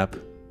Gaming app,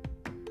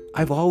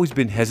 "I've always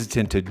been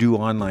hesitant to do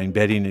online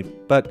betting,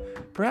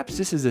 but perhaps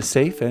this is a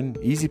safe and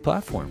easy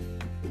platform."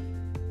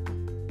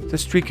 The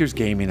Streakers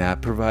Gaming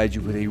app provides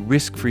you with a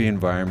risk-free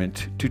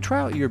environment to try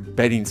out your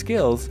betting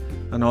skills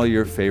on all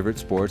your favorite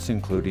sports,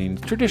 including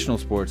traditional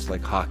sports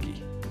like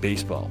hockey,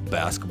 baseball,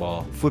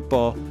 basketball,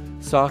 football,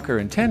 soccer,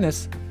 and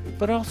tennis,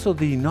 but also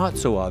the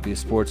not-so-obvious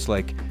sports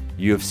like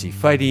UFC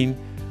fighting,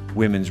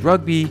 women's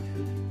rugby,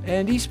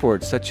 and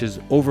esports such as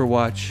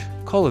Overwatch,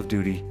 Call of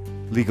Duty,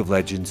 League of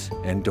Legends,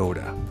 and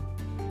Dota.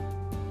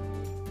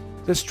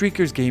 The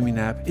Streakers Gaming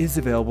app is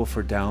available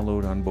for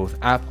download on both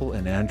Apple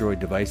and Android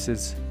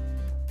devices.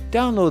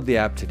 Download the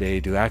app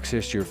today to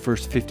access your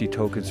first 50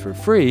 tokens for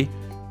free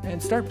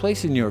and start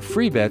placing your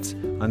free bets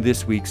on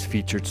this week's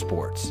featured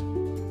sports.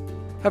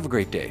 Have a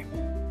great day.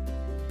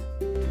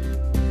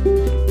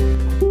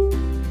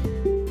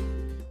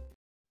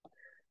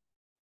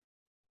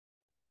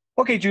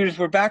 Okay, Judith,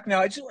 we're back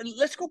now.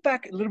 Let's go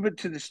back a little bit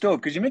to the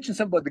stove, because you mentioned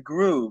something about the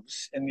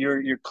grooves and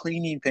your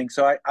cleaning thing.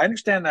 So I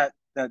understand that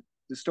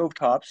the stove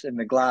tops and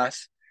the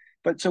glass,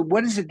 but so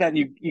what is it that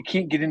you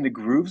can't get in the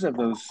grooves of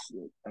those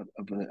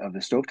of the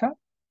stovetop?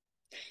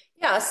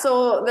 Yeah,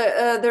 so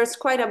there's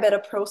quite a bit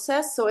of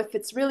process. So if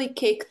it's really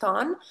caked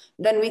on,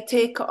 then we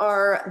take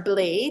our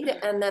blade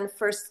and then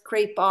first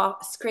scrape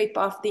off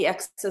the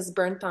excess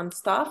burnt on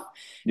stuff.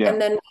 Yeah. And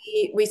then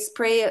we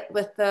spray it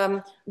with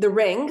the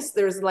rings.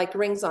 There's like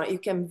rings on it. You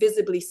can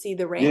visibly see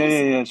the rings.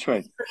 Yeah, that's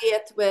right. Spray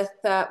it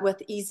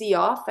with Easy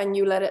Off, and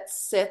you let it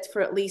sit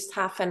for at least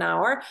half an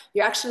hour.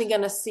 You're actually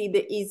going to see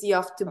the Easy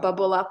Off to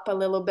bubble up a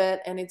little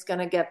bit, and it's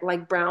going to get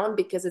like brown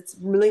because it's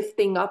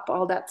lifting up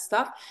all that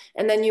stuff.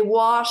 And then you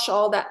wash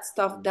all that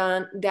stuff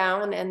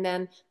down, and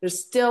then there's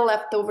still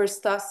leftover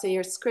stuff, so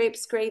you're scrape.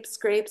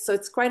 So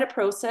it's quite a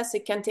process.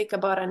 It can take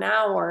about an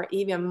hour,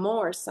 even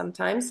more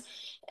sometimes.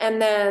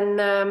 And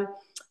then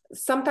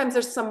sometimes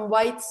there's some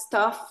white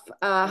stuff,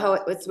 how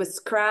it was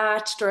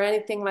scratched or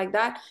anything like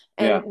that.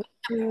 Yeah. And we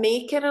can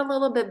make it a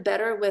little bit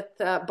better with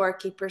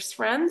Barkeeper's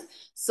Friend.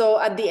 So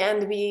at the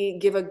end, we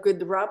give a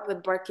good rub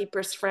with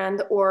Barkeeper's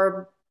Friend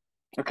or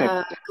Okay. You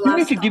need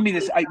glass to give me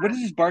top. this. What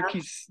is this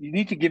Barkeys? You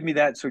need to give me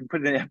that so we can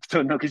put it in the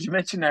episode note because you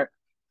mentioned that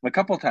a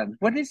couple of times.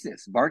 What is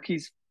this?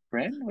 Barkeys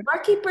friend? What?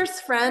 Barkeeper's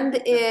Friend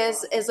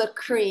is a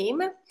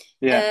cream,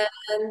 Yeah.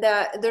 and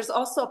there's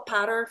also a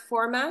powder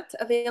format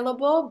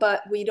available,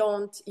 but we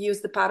don't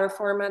use the powder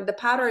format. The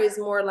powder is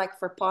more like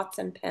for pots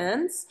and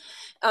pans,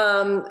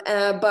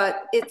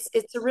 but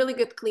it's a really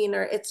good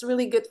cleaner. It's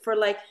really good for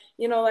like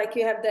like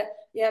you have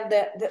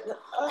the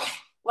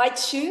white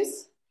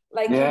shoes,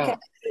 like you Yeah. can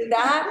do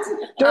that.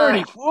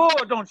 Dirty. Oh,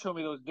 don't show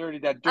me those that dirty,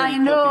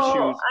 filthy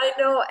shoes. I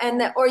know,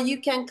 and or you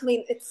can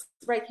clean. It's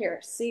right here.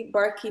 See,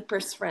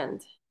 Barkeeper's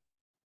Friend.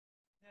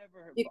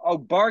 Never. Oh,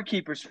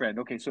 Barkeeper's Friend.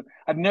 Okay, so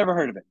I've never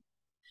heard of it.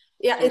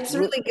 Yeah, So it's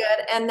really good.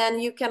 And then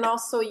you can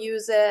also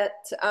use it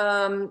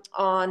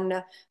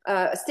on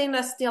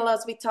stainless steel,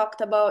 as we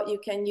talked about. You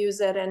can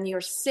use it in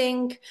your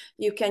sink.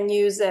 You can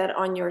use it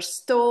on your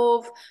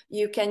stove.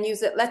 You can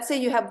use it. Let's say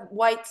you have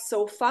white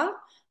sofa,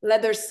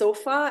 leather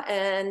sofa,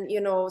 and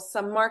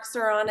some marks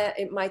are on it.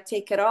 It might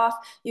take it off.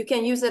 You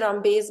can use it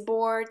on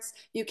baseboards.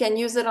 You can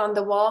use it on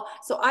the wall.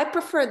 So I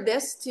prefer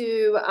this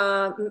to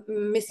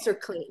Mr.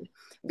 Clean,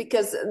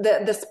 because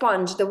the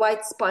sponge, the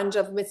white sponge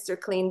of Mr.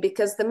 Clean,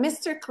 because the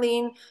Mr.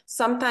 Clean,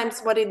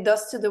 sometimes what it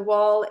does to the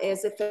wall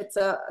is if it's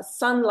a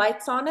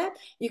sunlights on it,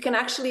 you can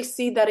actually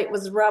see that it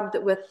was rubbed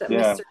with the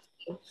Mr.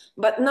 Clean,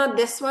 but not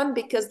this one,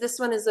 because this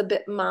one is a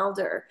bit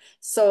milder.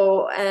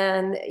 So,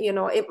 and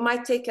it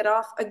might take it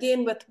off.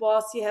 Again, with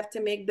walls, you have to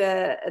make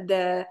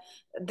the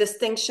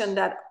distinction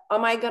that,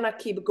 am I gonna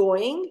keep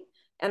going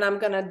and I'm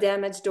gonna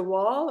damage the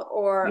wall,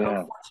 or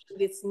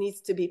unfortunately this needs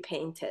to be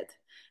painted?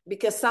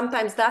 Because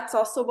sometimes that's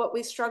also what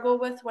we struggle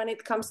with when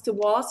it comes to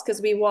walls,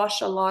 because we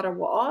wash a lot of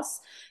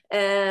walls,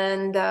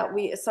 and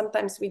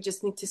we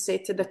just need to say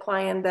to the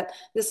client that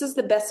this is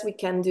the best we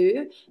can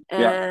do,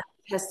 and it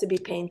has to be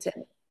painted.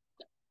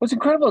 What's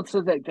incredible,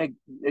 so that, like,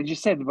 as you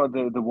said about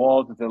the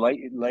walls, that the light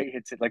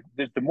hits it. Like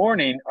the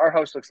morning, our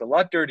house looks a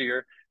lot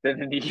dirtier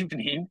than in the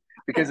evening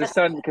because the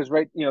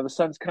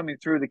sun's coming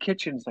through the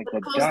kitchen. It's like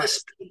the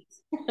dust.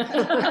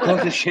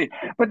 Close the shade,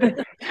 but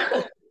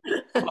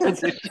close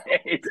the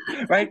shade,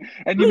 right?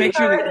 And you make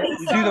sure that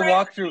you do the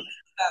walkthrough.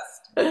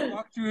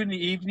 Walkthrough in the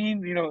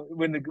evening,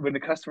 when the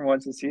customer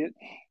wants to see it,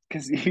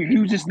 because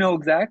you just know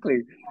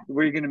exactly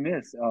where you're going to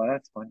miss. Oh,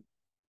 that's funny.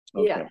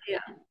 Okay.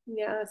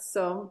 Yeah.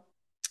 So.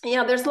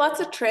 Yeah, there's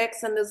lots of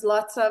tricks, and there's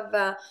lots of,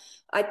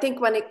 I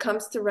think when it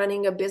comes to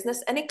running a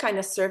business, any kind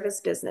of service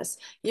business,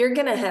 you're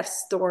going to have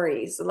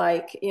stories.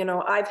 Like,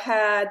 I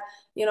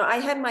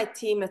had my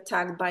team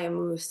attacked by a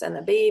moose and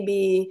a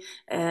baby,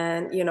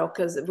 and,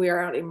 because we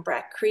are out in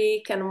Black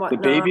Creek and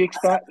whatnot.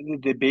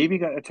 The baby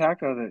got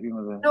attacked, or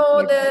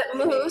the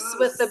moose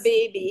with the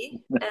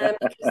baby, because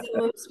the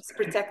moose was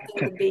protecting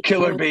the baby.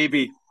 Killer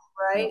baby.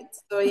 Right.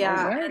 So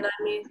and I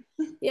mean,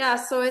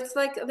 so it's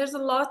like there's a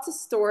lot of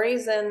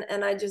stories,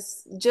 and I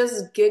just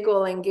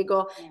giggle and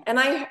giggle, and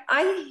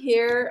I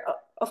hear,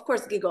 of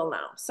course, giggle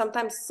now.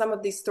 Sometimes some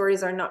of these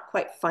stories are not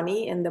quite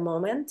funny in the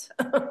moment.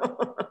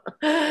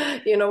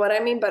 You know what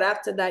I mean? But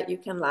after that, you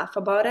can laugh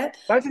about it.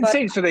 That's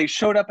insane. So they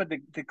showed up at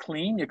the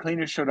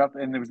cleaners showed up,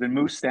 and there was the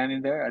moose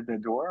standing there at the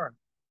door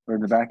or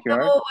in the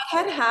backyard. So what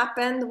had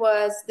happened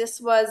was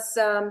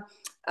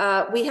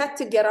we had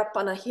to get up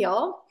on a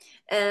hill,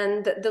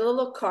 and the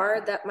little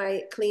car that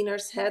my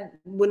cleaners had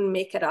wouldn't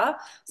make it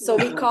up. So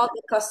we called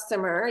the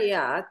customer,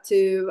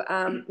 to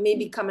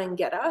maybe come and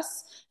get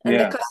us. And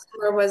the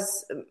customer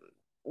was a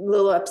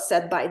little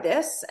upset by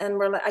this.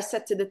 And I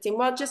said to the team,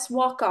 well, just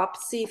walk up,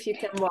 see if you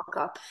can walk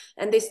up.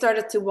 And they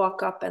started to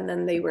walk up, and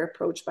then they were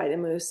approached by the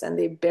moose, and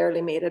they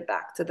barely made it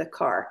back to the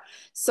car.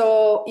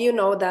 So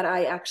that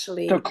I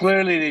actually... So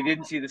clearly they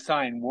didn't see the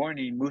sign,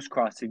 warning, moose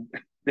crossing.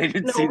 They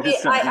didn't see the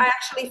sign. I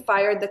actually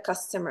fired the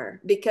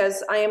customer,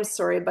 because I am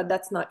sorry, but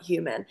that's not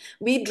human.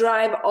 We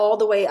drive all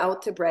the way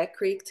out to Black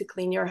Creek to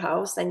clean your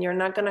house, and you're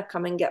not going to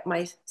come and get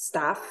my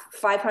staff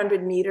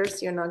 500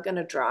 meters. You're not going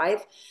to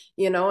drive,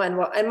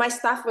 and my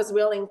staff was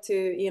willing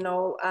to,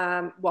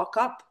 walk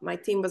up. My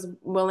team was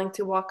willing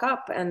to walk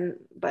up,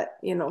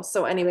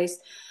 so anyways,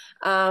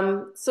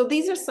 so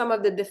these are some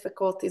of the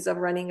difficulties of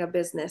running a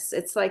business.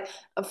 It's like,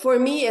 for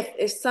me,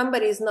 if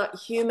somebody's not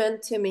human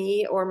to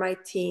me or my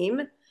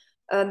team,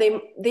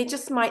 they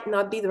just might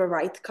not be the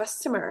right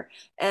customer,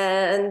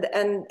 and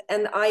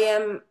I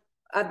am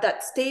at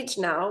that stage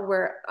now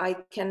where I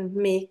can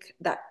make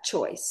that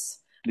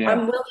choice.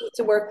 I'm willing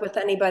to work with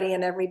anybody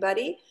and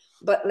everybody,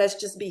 but let's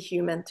just be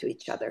human to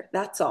each other.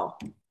 That's all.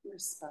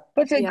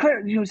 But it's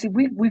incredible. See,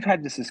 we've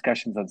had this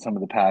discussions on some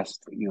of the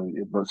past,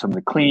 about some of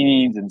the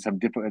cleanings and some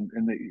different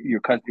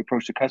your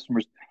approach to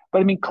customers.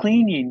 But I mean,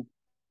 cleaning,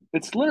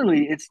 it's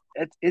literally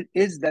it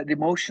is that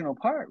emotional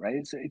part, right?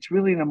 It's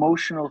really an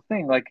emotional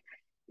thing. Like,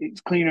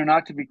 it's clean or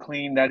not to be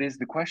clean. That is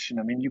the question.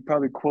 I mean, you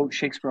probably quote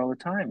Shakespeare all the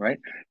time, right?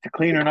 To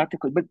clean or not to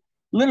clean. But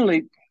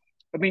literally,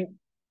 I mean,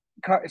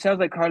 it sounds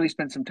like Carly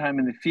spent some time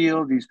in the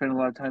field. You spent a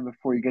lot of time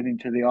before you get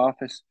into the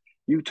office.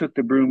 You took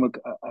the broom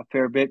a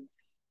fair bit.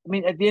 I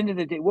mean, at the end of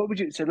the day, what would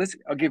you? So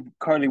I'll give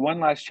Carly one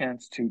last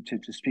chance to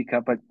speak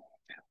up. But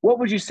what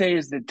would you say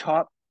is the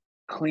top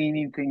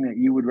cleaning thing that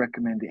you would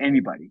recommend to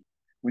anybody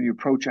when you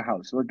approach a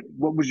house?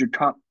 What was your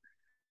top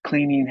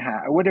cleaning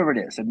hat or whatever it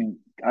is? I mean,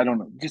 I don't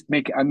know.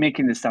 I'm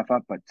making this stuff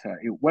up, but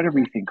whatever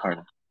you think,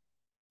 Carly.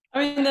 I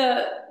mean,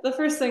 the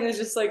first thing is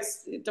just like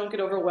don't get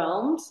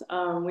overwhelmed.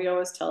 We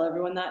always tell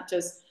everyone that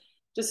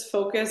just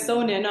focus,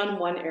 zone in on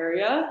one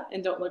area,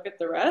 and don't look at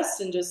the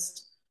rest, and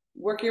just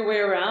work your way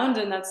around.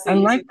 And that's the I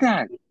easy like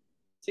that.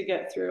 to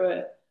get through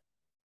it.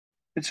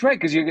 It's right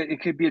because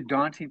it could be a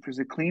daunting for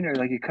the cleaner.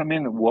 Like you come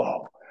in, and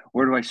whoa,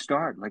 where do I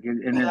start? Like,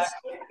 and it's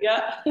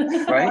Yeah.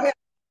 right.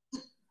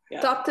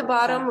 Yeah. Top to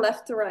bottom,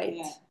 left to right.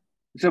 Yeah.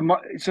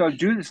 So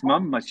Judith's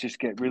mom must just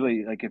get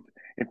really like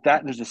if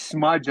that there's a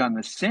smudge on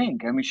the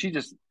sink. I mean,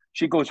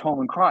 she goes home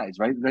and cries,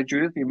 right? That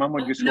Judith, your mom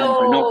would just go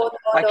home and cry. No,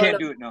 I can't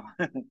do it. No.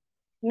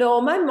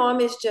 No, my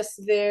mom is just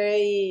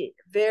very,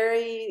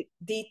 very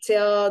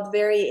detailed,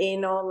 very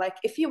anal. Like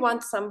if you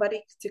want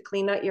somebody to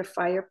clean out your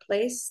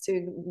fireplace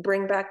to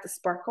bring back the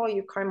sparkle,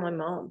 you call my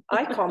mom.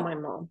 I call my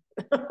mom.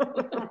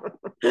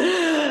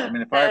 I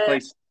mean, the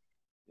fireplace.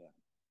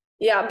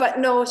 Yeah, but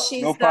no,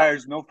 she's no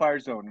fires, no fire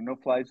zone, no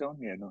fly zone.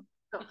 Yeah, no.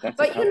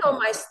 But you know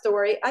my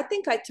story. I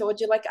think I told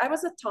you, like I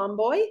was a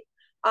tomboy.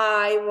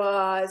 I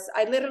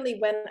literally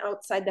went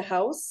outside the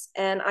house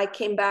and I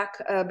came back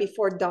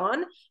before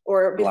dawn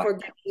or before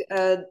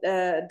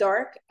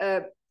dark,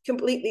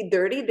 completely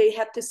dirty. They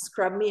had to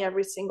scrub me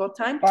every single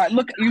time.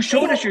 Look, you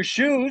showed us your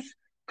shoes.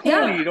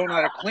 Clearly, you don't know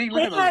how to clean.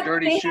 Look at those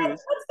dirty shoes.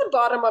 That's the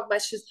bottom of my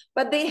shoes.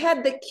 But they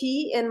had the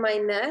key in my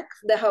neck,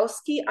 the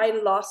house key. I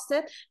lost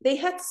it. They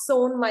had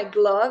sewn my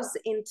gloves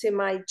into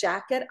my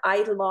jacket.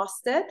 I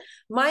lost it.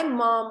 My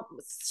mom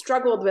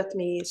struggled with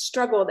me,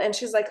 and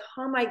she's like,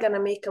 "How am I gonna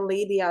make a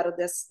lady out of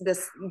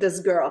this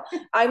girl?"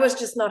 I was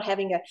just not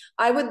having it.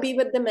 I would be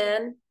with the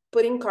man,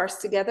 putting cars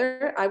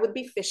together. I would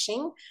be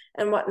fishing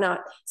and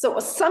whatnot. So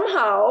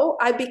somehow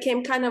I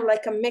became kind of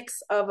like a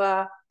mix of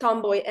a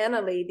tomboy and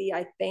a lady,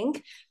 I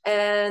think.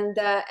 And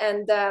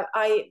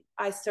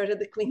I started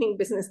the cleaning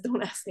business.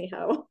 Don't ask me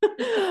how,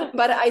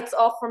 but it's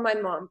all from my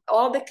mom.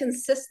 All the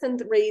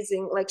consistent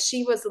raising, like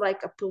she was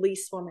like a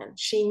policewoman.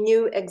 She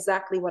knew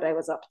exactly what I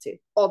was up to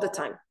all the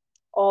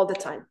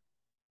time.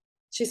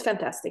 She's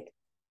fantastic.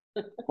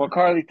 Well,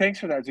 Carly, thanks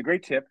for that. It's a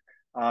great tip.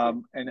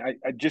 And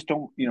I just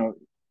don't,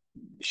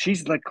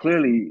 she's like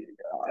clearly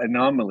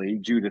anomaly.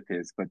 Judith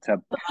is, but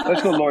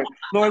let's go, Lori.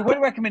 Lori,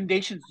 what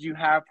recommendations do you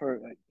have for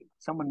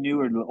someone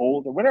new or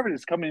old or whatever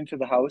is coming into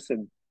the house?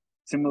 And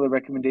similar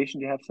recommendation?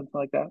 Do you have something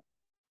like that?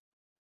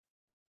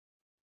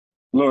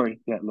 Lori,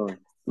 yeah, Lori.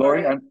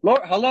 Lori,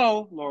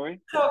 hello,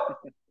 Lori. So,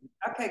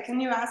 okay, can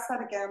you ask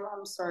that again?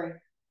 I'm sorry.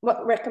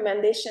 What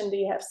recommendation do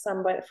you have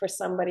for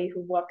somebody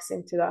who walks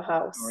into the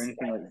house? Or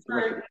anything like that?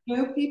 For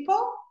new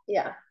people?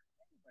 Yeah.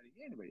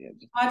 Anybody,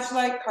 yeah. Much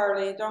like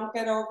Carly, don't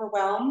get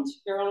overwhelmed.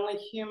 You're only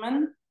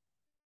human.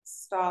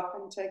 Stop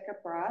and take a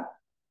breath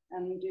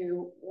and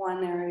do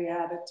one area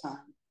at a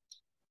time.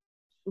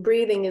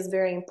 Breathing is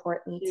very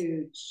important.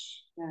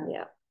 Huge.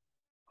 Yeah.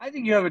 I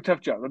think you have a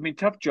tough job. I mean,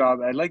 tough job.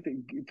 I like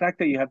the fact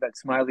that you have that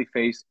smiley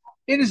face.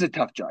 It is a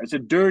tough job. It's a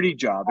dirty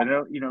job. And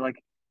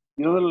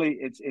literally,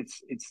 it's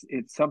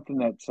something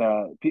that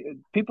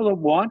people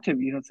don't want to.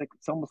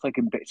 It's almost like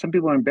some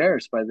people are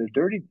embarrassed by their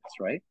dirtiness,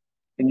 right?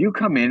 And you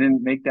come in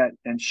and make that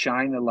and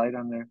shine the light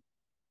on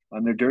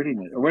their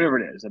dirtiness or whatever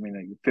it is. I mean,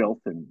 like filth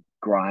and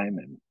grime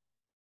and.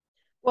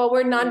 Well,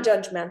 we're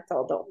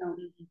non-judgmental though. No.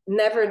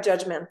 Never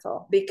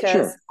judgmental because.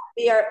 Sure.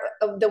 We are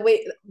the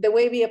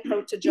way we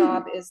approach a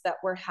job is that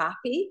we're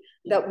happy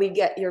that we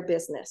get your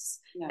business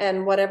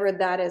and whatever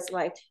that is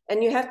like.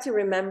 And you have to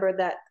remember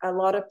that a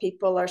lot of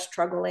people are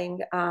struggling,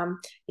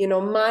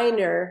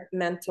 minor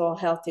mental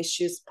health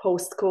issues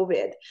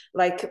post-COVID.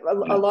 Like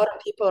a lot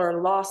of people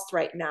are lost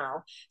right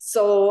now.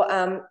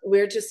 So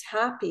we're just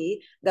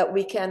happy that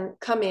we can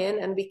come in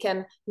and we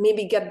can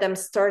maybe get them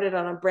started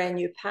on a brand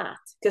new path.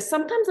 Because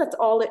sometimes that's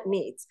all it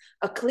needs.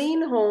 A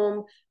clean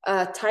home,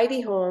 a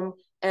tidy home,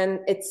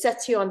 and it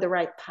sets you on the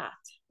right path,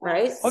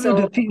 right?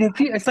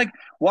 It's like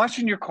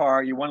washing your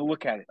car. You want to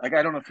look at it. Like,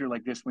 I don't know if you're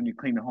like this when you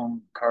clean the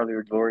home, Carly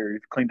or Lori, or you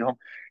clean the home.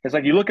 It's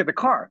like you look at the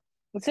car.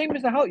 The same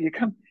as the house. You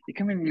come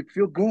in and you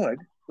feel good.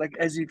 Like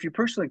as if you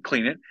personally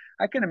clean it.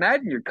 I can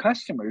imagine your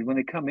customers when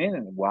they come in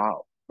and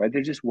wow, right?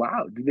 They're just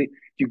wow. Do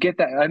you get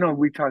that? I know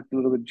we talked a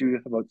little bit,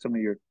 Judith, about some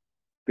of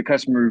the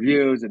customer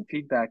reviews and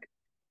feedback,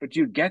 but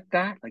do you get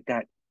that? Like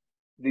that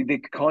they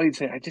call you and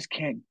say, I just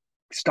can't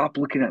stop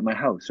looking at my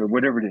house or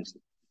whatever it is.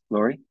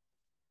 Lori?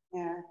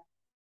 Yeah,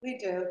 we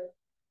do.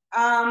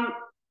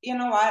 You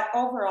know what?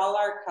 Overall,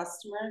 our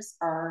customers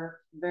are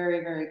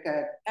very, very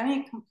good.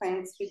 Any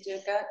complaints we do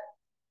get,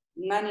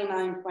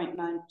 99.9%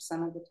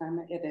 of the time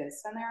it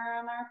is an error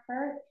on our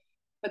part,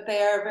 but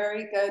they are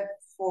very good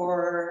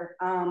for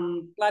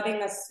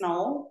letting us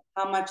know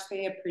how much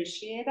they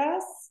appreciate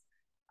us.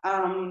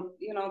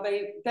 You know,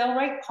 they'll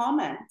write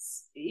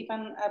comments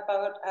even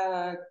about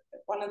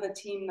one of the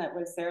team that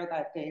was there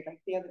that day. Like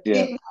the other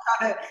day,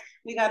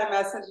 we got a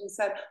message and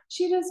said,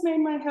 she just made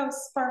my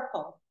house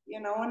sparkle, you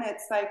know, and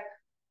it's like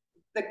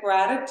the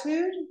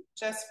gratitude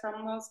just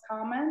from those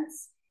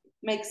comments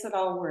makes it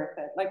all worth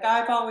it. Like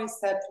I've always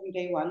said from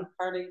day one,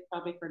 Carly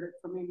probably heard it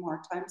from me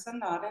more times than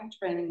not in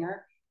training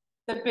her,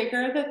 the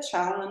bigger the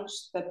challenge,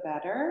 the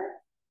better.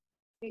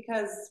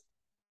 Because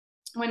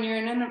when you're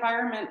in an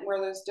environment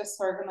where there's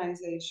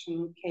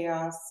disorganization,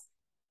 chaos,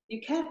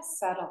 you can't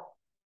settle,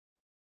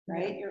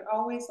 right? You're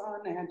always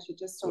on edge. You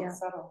just don't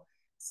settle.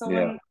 So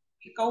when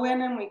we go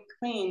in and we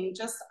clean,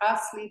 just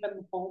us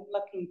leaving home,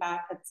 looking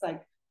back, it's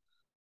like,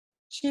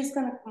 she's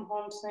going to come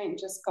home tonight and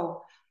just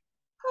go,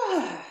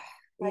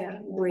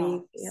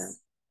 breathe,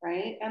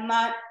 right? And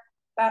that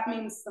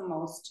means the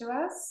most to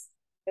us.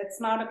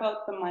 It's not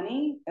about the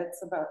money,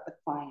 it's about the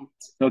client.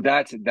 No,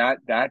 that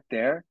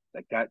there,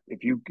 like that,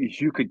 if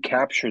you could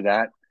capture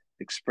that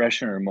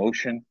expression or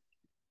emotion,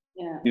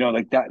 you know,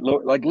 like that,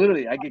 like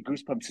literally, I get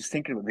goosebumps just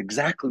thinking of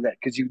exactly that,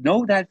 because you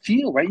know that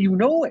feel, right? You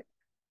know it.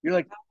 You're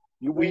like,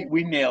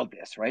 we nailed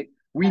this, right?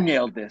 We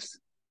nailed this,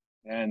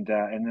 and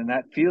then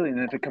that feeling,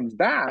 and if it comes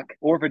back,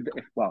 or if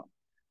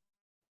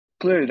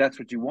clearly that's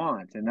what you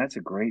want, and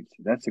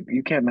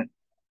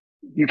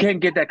you can't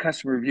get that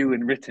customer review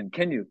in written,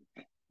 can you?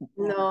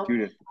 No.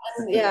 Judith.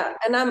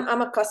 And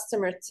I'm a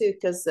customer too,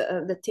 because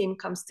the team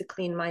comes to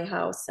clean my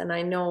house, and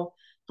I know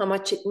how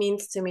much it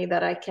means to me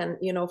that I can,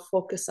 you know,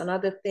 focus on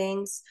other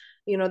things.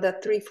 You know,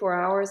 that 3-4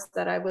 hours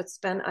that I would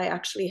spend, I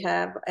actually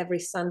have every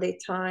Sunday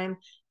time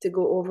to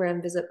go over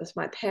and visit with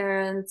my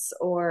parents,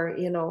 or,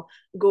 you know,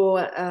 go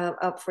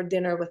out for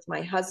dinner with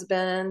my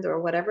husband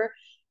or whatever,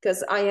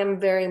 because I am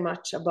very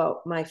much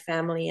about my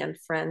family and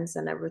friends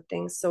and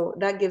everything. So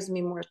that gives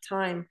me more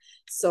time.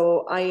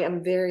 So I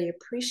am very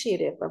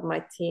appreciative of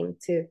my team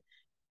to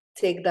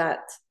take that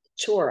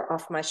chore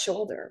off my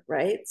shoulder,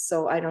 right?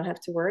 So I don't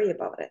have to worry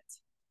about it.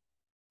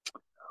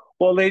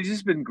 Well, ladies,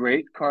 it's been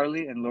great.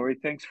 Carly and Lori,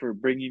 thanks for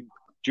bringing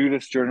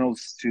Judith's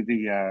journals to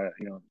the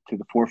to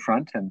the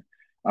forefront and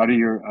out of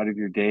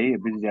your day.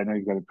 I know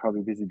you've got a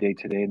probably busy day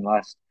today and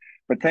last,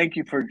 but thank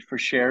you for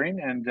sharing.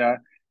 And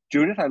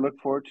Judith, I look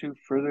forward to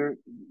further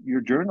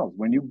your journals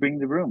when you bring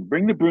the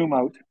broom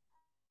out.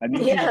 I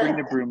need you to bring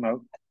the broom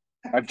out.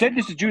 I've said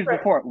this to Judith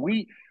before.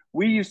 We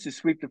used to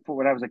sweep the floor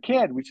when I was a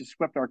kid. We just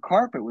swept our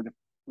carpet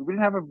we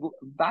didn't have a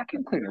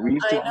vacuum cleaner. We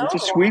used to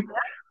sweep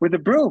with a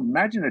broom.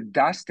 Imagine the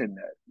dust and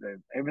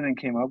everything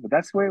came out, but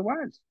that's the way it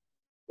was.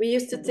 We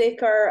used to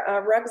take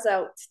our rugs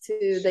out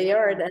to the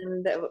yard,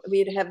 and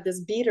we'd have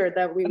this beater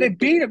that we. They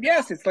beat them.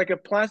 Yes, it's like a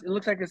plastic. It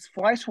looks like it's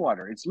fly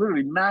swatter. It's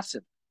literally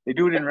massive. They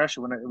do it in Russia.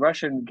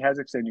 Russia and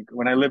Kazakhstan,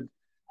 when I lived,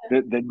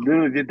 they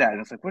literally did that.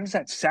 And it's like, what is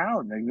that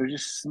sound? Like they're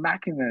just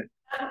smacking the.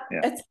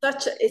 Yeah.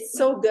 It's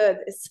so good.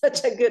 It's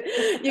such a good.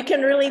 You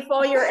can relieve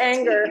all your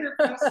anger.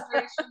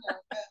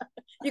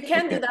 You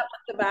can't do that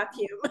with the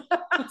vacuum.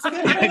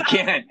 I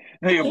can't.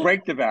 No, you'll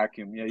break the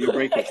vacuum. Yeah, you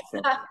break it.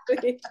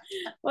 Exactly.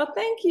 Well,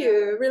 thank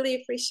you.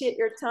 Really appreciate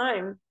your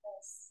time.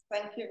 Yes.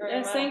 Thank you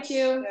very much. Thank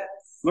you.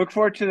 Yes. Look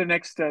forward to the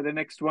next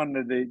one.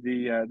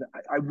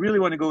 I really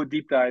want to go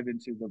deep dive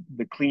into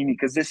the cleaning,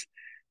 because this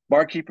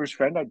barkeeper's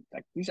friend,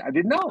 I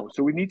didn't know.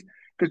 So we need,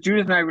 because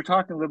Judith and I were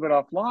talking a little bit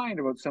offline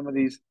about some of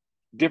these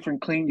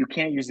different clean. You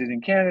can't use it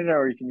in Canada,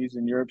 or you can use it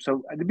in Europe.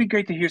 So it'd be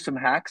great to hear some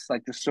hacks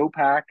like the soap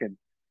hack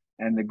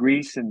and the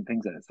grease and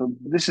things like that. So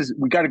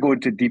we got to go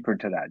deeper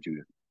into that,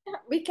 Judith. Yeah,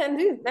 we can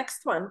do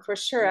next one for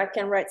sure. I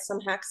can write some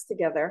hacks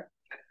together.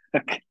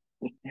 Okay.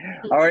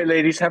 All right,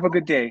 ladies, have a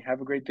good day. Have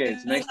a great day.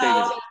 It's a nice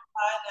day.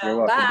 You're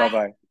welcome.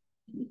 Bye-bye.